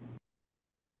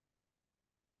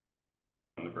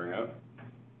 Want to bring up?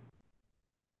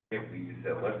 If we use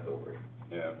that leftover.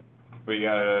 Yeah, but you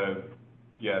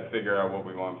gotta figure out what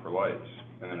we want for lights,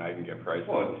 and then I can get prices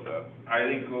and stuff. I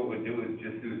think what we'd do is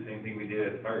just do the same thing we did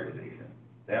at the fire station.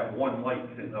 That one light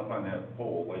sitting up on that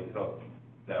pole lights up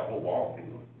that whole ball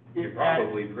field. You Is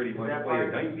probably pretty is much that play a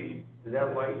light- night game. Does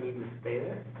that light need to stay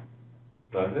there?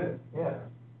 Does it? Yeah.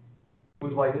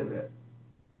 Whose light is it?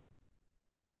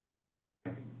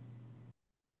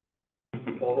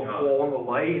 Pull the hole in the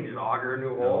light and just auger a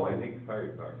new No, hole? I think the fire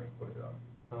department put it up.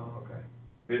 Oh, okay.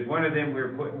 There's one of them, we were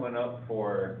putting one up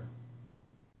for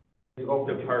You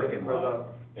open the two parking things for lot,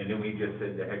 and then we just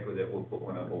said, the heck with it, we'll put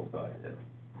one on both sides.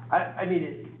 I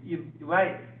mean, you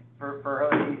might, for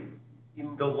early,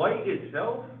 The light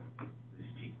itself is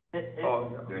cheap. Oh,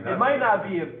 They're it not- might not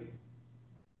be you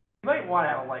might wanna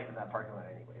have a light in that parking lot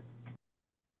anyways.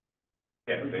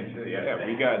 Yeah, eventually, yeah.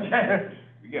 Yeah,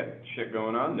 we got shit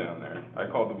going on down there. I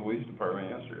called the police department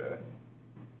yesterday.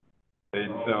 It's,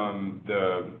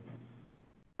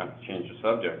 not to change the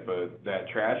subject, but that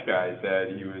trash guy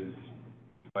said he was,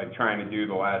 like, trying to do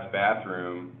the last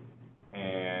bathroom,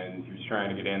 and he was trying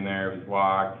to get in there, it was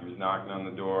locked, he was knocking on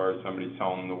the door, somebody's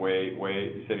telling him to wait,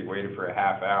 he said he waited for a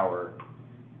half hour,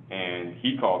 And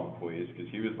he called the police,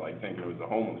 because he was like thinking it was a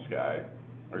homeless guy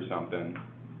or something.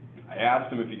 I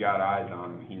asked him if he got eyes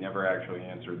on him, he never actually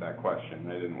answered that question,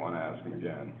 I didn't wanna ask him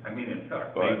again. I mean, it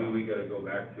sucks, But- maybe we gotta go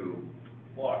back to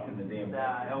walking the damn.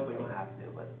 Nah, I hope we don't have to,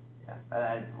 but, yeah,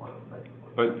 I just want to,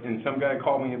 But, and some guy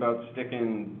called me about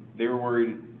sticking, they were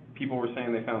worried, people were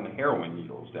saying they found the heroin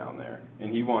needles down there, and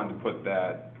he wanted to put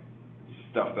that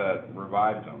stuff that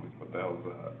revives them, what the hell's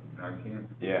that? Narcan?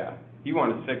 Yeah, he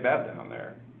wanted to stick that down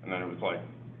there, and then it was like,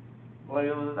 well,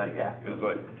 it was like, yeah. it was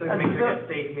like, So it makes it like a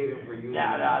safe haven for you.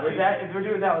 Yeah, no, if we're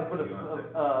doing that, let's put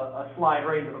a slide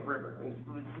right into the river.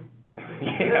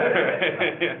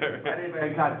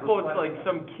 yeah. Well, it's like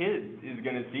some kid is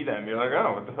gonna see that and be like,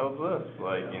 oh, what the hell's this,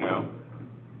 like, you know?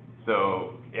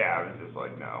 So, yeah, I was just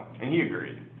like, no, and he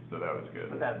agreed, so that was good,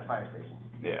 Put that in the fire station.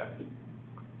 yeah.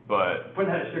 But, Put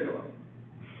that in Sugarloaf.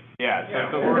 yeah, Yeah,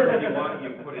 so, or if you want, you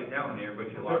put it down there, but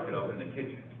you lock it up in the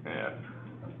kitchen. yeah,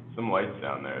 some lights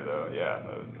down there, though, yeah,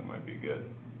 that might be good.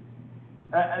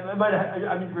 I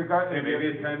mean, regardless. Hey, maybe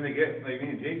it's time to get, like me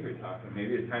and Jake were talking,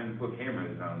 maybe it's time to put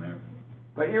cameras down there.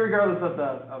 But irregardless of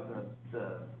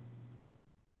the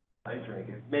ice rink,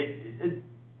 it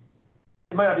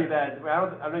might not be bad, I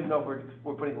don't even know if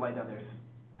we're putting the light down there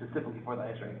specifically for the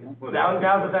ice rink. Well, Now's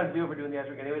that's- the time to do it, we're doing the ice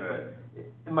rink anyways, but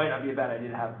it might not be a bad idea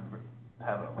to have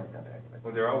a light down there anyway.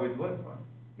 Well, there always was one,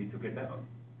 we took it down.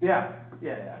 Yeah.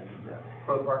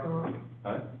 For the parking lot?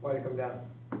 Huh? Why'd it come down?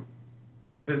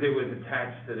 Because it was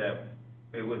attached to that,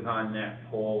 it was on that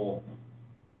pole.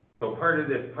 So part of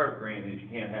this park grant is you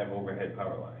can't have overhead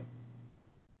power line.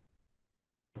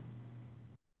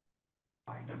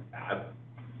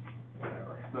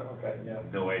 Okay, yeah.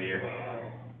 No idea,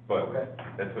 but Okay.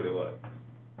 that's what it was.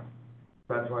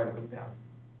 That's why it come down.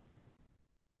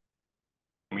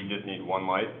 We just need one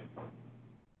light,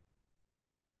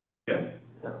 Yes.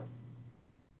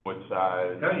 what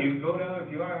size? No, you go down,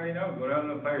 if you want right now, go down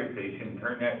to the fire station,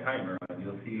 turn that timer on,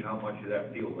 you'll see how much of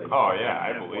that fuel they. Oh, yeah,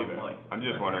 I That believe one it, light. I'm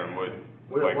just wondering what,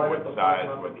 We'll like, light what up the size, parking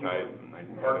lot what with type, and I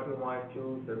can get it. Parking lot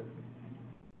too, the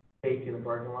safety in the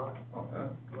parking lot, Okay.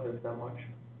 well, it's that much.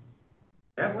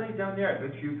 That light down there, I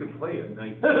bet you could play at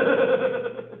night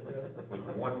with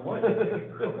one light.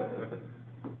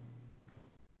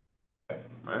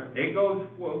 Right? It goes,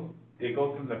 well, it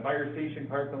goes from the fire station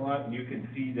parking lot, and you can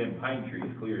see them pine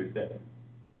trees clear as day.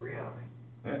 Really?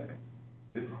 Yeah,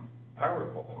 it's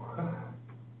powerful.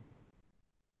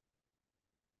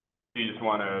 You just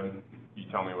wanna, you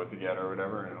tell me what to get or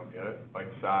whatever, and I'll get it, like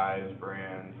size,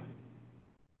 brand.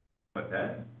 What's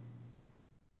that?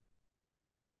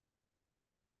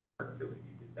 Do we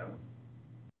need it down?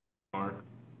 Or,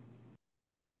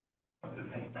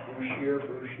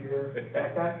 Bruce Shear,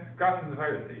 that guy? Across from the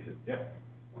fire station, yeah.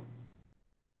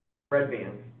 Red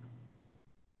Band.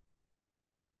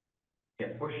 Yeah,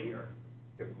 Bush Shear,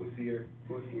 If we see her.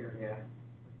 Bush Shear, yeah.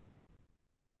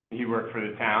 he work for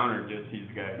the town, or just he's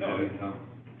the guy? No, he's not,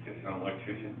 just an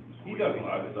electrician. He does a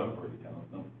lot of stuff for the town,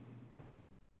 no?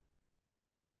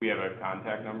 We have a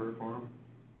contact number for him?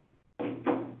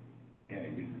 Yeah,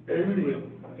 he uses.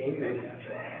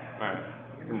 Alright,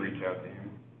 I can reach out to him.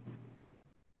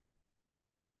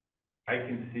 I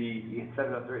can see,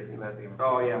 703, you might be.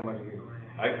 Oh, yeah, much good.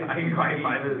 I can I see, can probably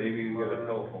find it. maybe we got a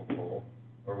telephone pole,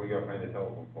 or we gotta find a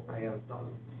telephone pole. I have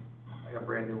some, I got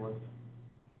brand new ones.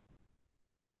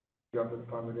 You up at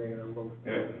the farm today and I'm both.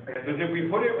 Yeah, because if we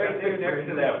put it right there next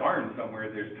to that barn somewhere,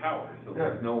 there's power, so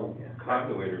there's no Yeah.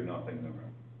 conduit or nothing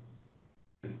around.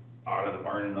 Just out of the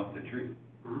barn and up the tree.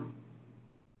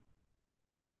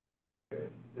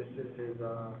 This is his,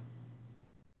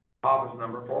 office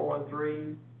number,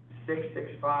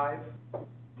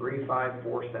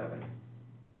 413-665-3547.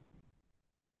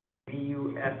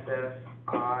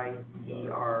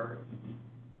 BUSSIER.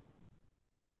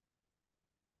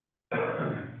 All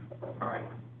right.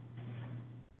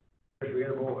 We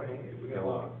got a vote, we got a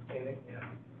vote, anything? Yeah.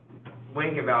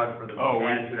 Wayne can vouch for the Oh, we-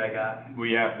 attitude I got.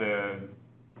 We have to,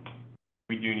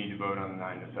 we do need to vote on the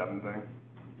 9 to 7 thing?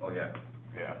 Oh, yeah.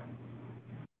 Yeah.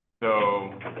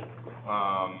 So,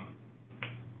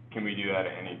 can we do that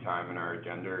at any time in our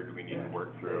agenda, or do we need to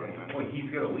work through and then? Well,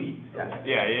 he's gonna leave. So.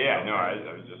 Yeah, no, I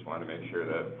was just wanting to make sure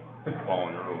that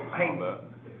following the rules and all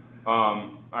that.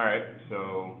 All right,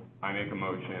 so I make a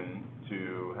motion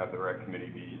to have the rec committee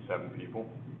be 7 people.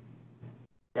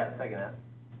 Yeah, second that.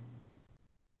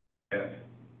 Yes.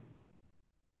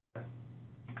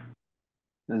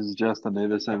 This is Justin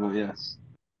Davis, I vote yes.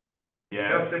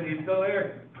 Yeah, Justin, you still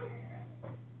there?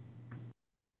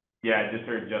 yeah, I just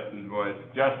heard Justin's voice.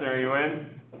 Justin, are you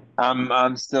in?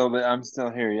 I'm still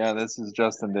here. Yeah, this is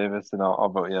Justin Davis, and I'll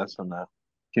vote yes on that.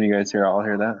 Can you guys hear? I'll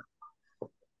hear that.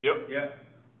 Yep. Yeah.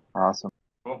 Awesome.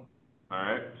 Cool. All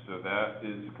right, so that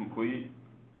is complete.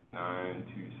 9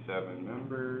 to 7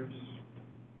 members.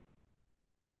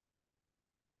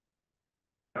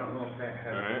 I don't know if that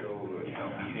has All right. to go to a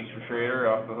town meeting. Mr. Schrader,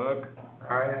 off the hook.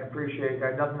 All right, I appreciate it.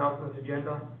 Got nothing else on this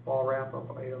agenda? Fall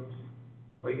wrap-up items?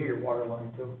 Well, you get your water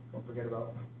line too, don't forget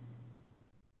about.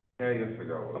 Yeah, you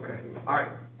forgot what. Okay, all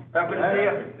right.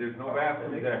 There's no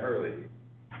bathrooms at Hurley.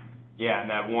 Yeah, and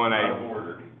that one Out of I,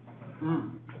 order.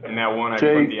 and that one I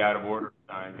Jake. put the out of order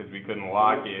sign because we couldn't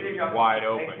lock it. It was wide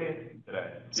open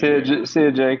today. See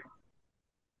ya, Jake.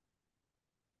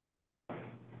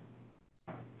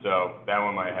 So that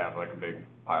one might have like a big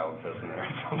pile of fish in there or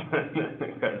something.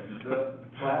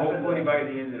 Hopefully by the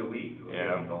end of the week, we'll get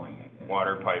Yeah. them going again.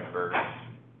 Water pipe burst.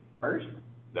 First? Is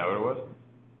that what it was?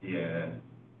 Yeah.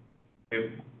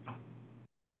 If,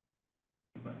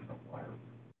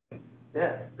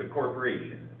 Yeah, the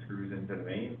corporation that screws into the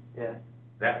main, yeah.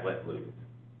 that let loose.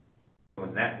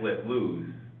 When that let loose,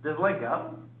 Does it let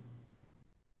go?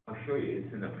 I'll show you,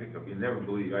 it's in the pickup, you'll never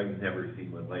believe, I've never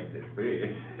seen one like this, but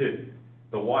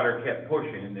the water kept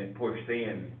pushing, and it pushed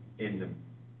sand in the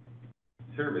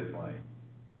service line.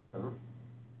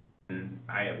 And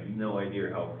I have no idea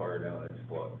how far down it's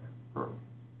plugged.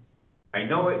 I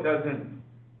know it doesn't,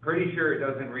 pretty sure it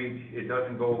doesn't reach, it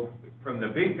doesn't go from the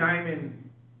big diamond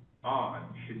on,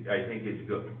 I think it's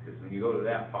good, because when you go to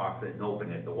that faucet and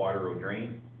open it, the water will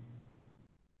drain.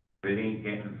 But it ain't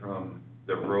getting from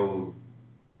the road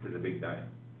to the big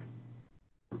diamond.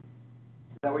 Is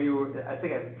that where you were, I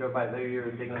think I drove by, there you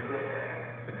were digging into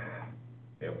it?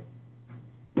 Yep.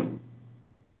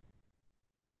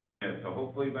 Yeah, so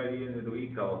hopefully by the end of the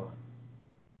week,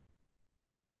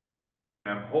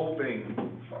 I'm hoping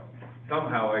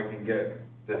somehow I can get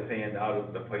the sand out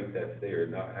of the pipe that's there,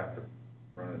 and not have to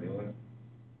run a new one.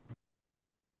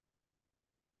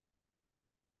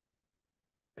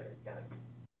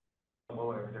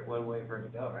 One way for it to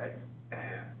go, right?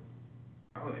 I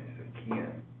just can't.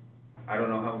 I don't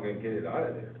know how I'm gonna get it out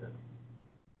of there.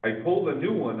 I pulled a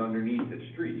new one underneath the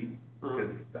street, because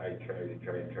I tried,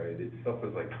 it stuff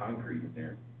was like concrete in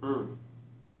there. I'm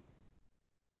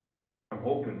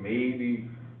hoping maybe,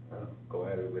 go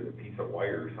at it with a piece of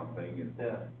wire or something, and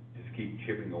Yeah, just keep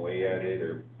chipping away at it,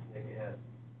 or yeah.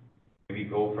 maybe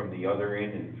go from the other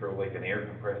end and throw like an air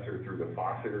compressor through the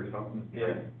faucet or something,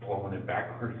 Yeah. blowing it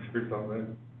backwards or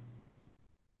something.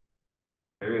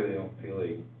 I really don't feel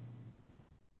like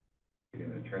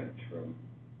digging a trench from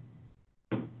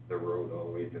the road all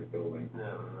the way to the building.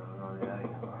 No, yeah.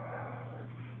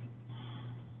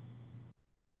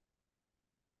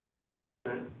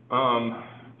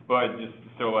 But just,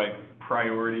 so like,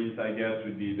 priorities, I guess,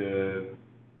 would be the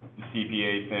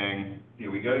CPA thing, Yeah,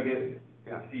 we gotta get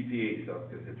the CPA stuff,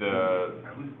 cause it's.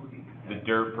 the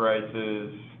dirt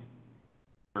prices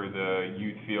for the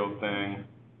youth field thing,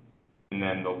 and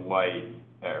then the light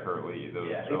at Hurley, those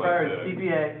Yeah, are if I like were the.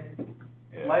 CPA,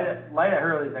 Yeah. light at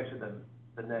Hurley is actually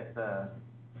the next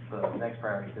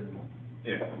priority, because,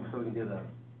 Yeah. so we can do the.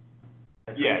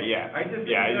 Yeah. I just,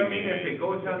 Yeah, I I didn't mean, mean if to- it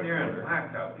goes down there on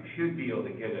blacktop, you should be able to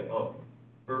get it up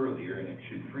earlier, and it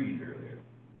should freeze earlier.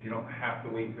 You don't have to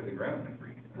wait for the ground to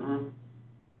freeze.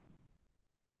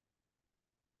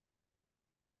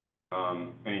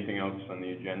 Anything else on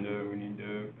the agenda we need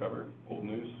to cover, old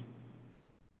news?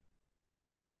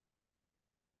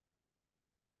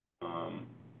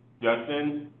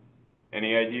 Justin,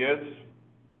 any ideas?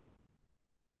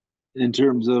 In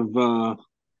terms of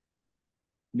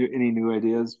any new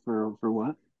ideas for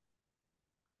what?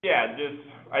 Yeah, just,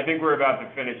 I think we're about to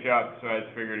finish up, so I just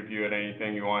figured if you had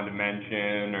anything you wanted to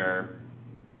mention, or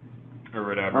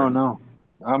whatever. Oh no,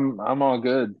 I'm all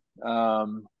good.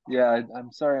 Yeah,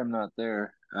 I'm sorry I'm not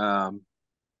there.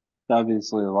 It's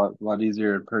obviously a lot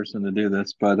easier in person to do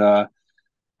this, but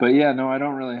yeah, no, I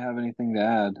don't really have anything to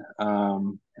add.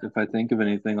 If I think of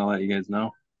anything, I'll let you guys know.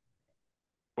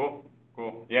 Cool.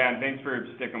 Yeah, and thanks for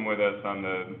sticking with us on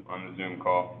the Zoom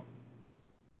call.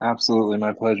 Absolutely,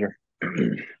 my pleasure.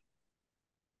 Do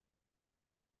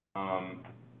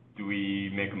we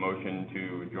make a motion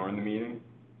to adjourn the meeting?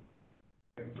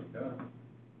 All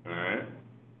right.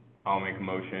 I'll make a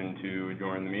motion to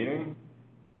adjourn the meeting.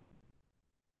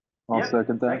 I'll Yep,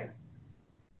 second that.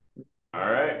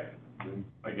 All right.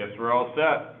 I guess we're all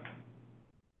set.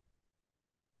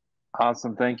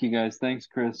 Awesome. Thank you guys. Thanks,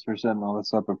 Chris, for setting all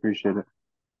this up. Appreciate it.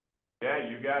 Yeah,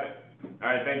 you got it. All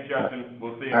right, thanks, Justin.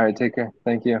 We'll see you. All right, take care.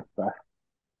 Thank you. Bye.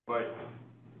 Bye.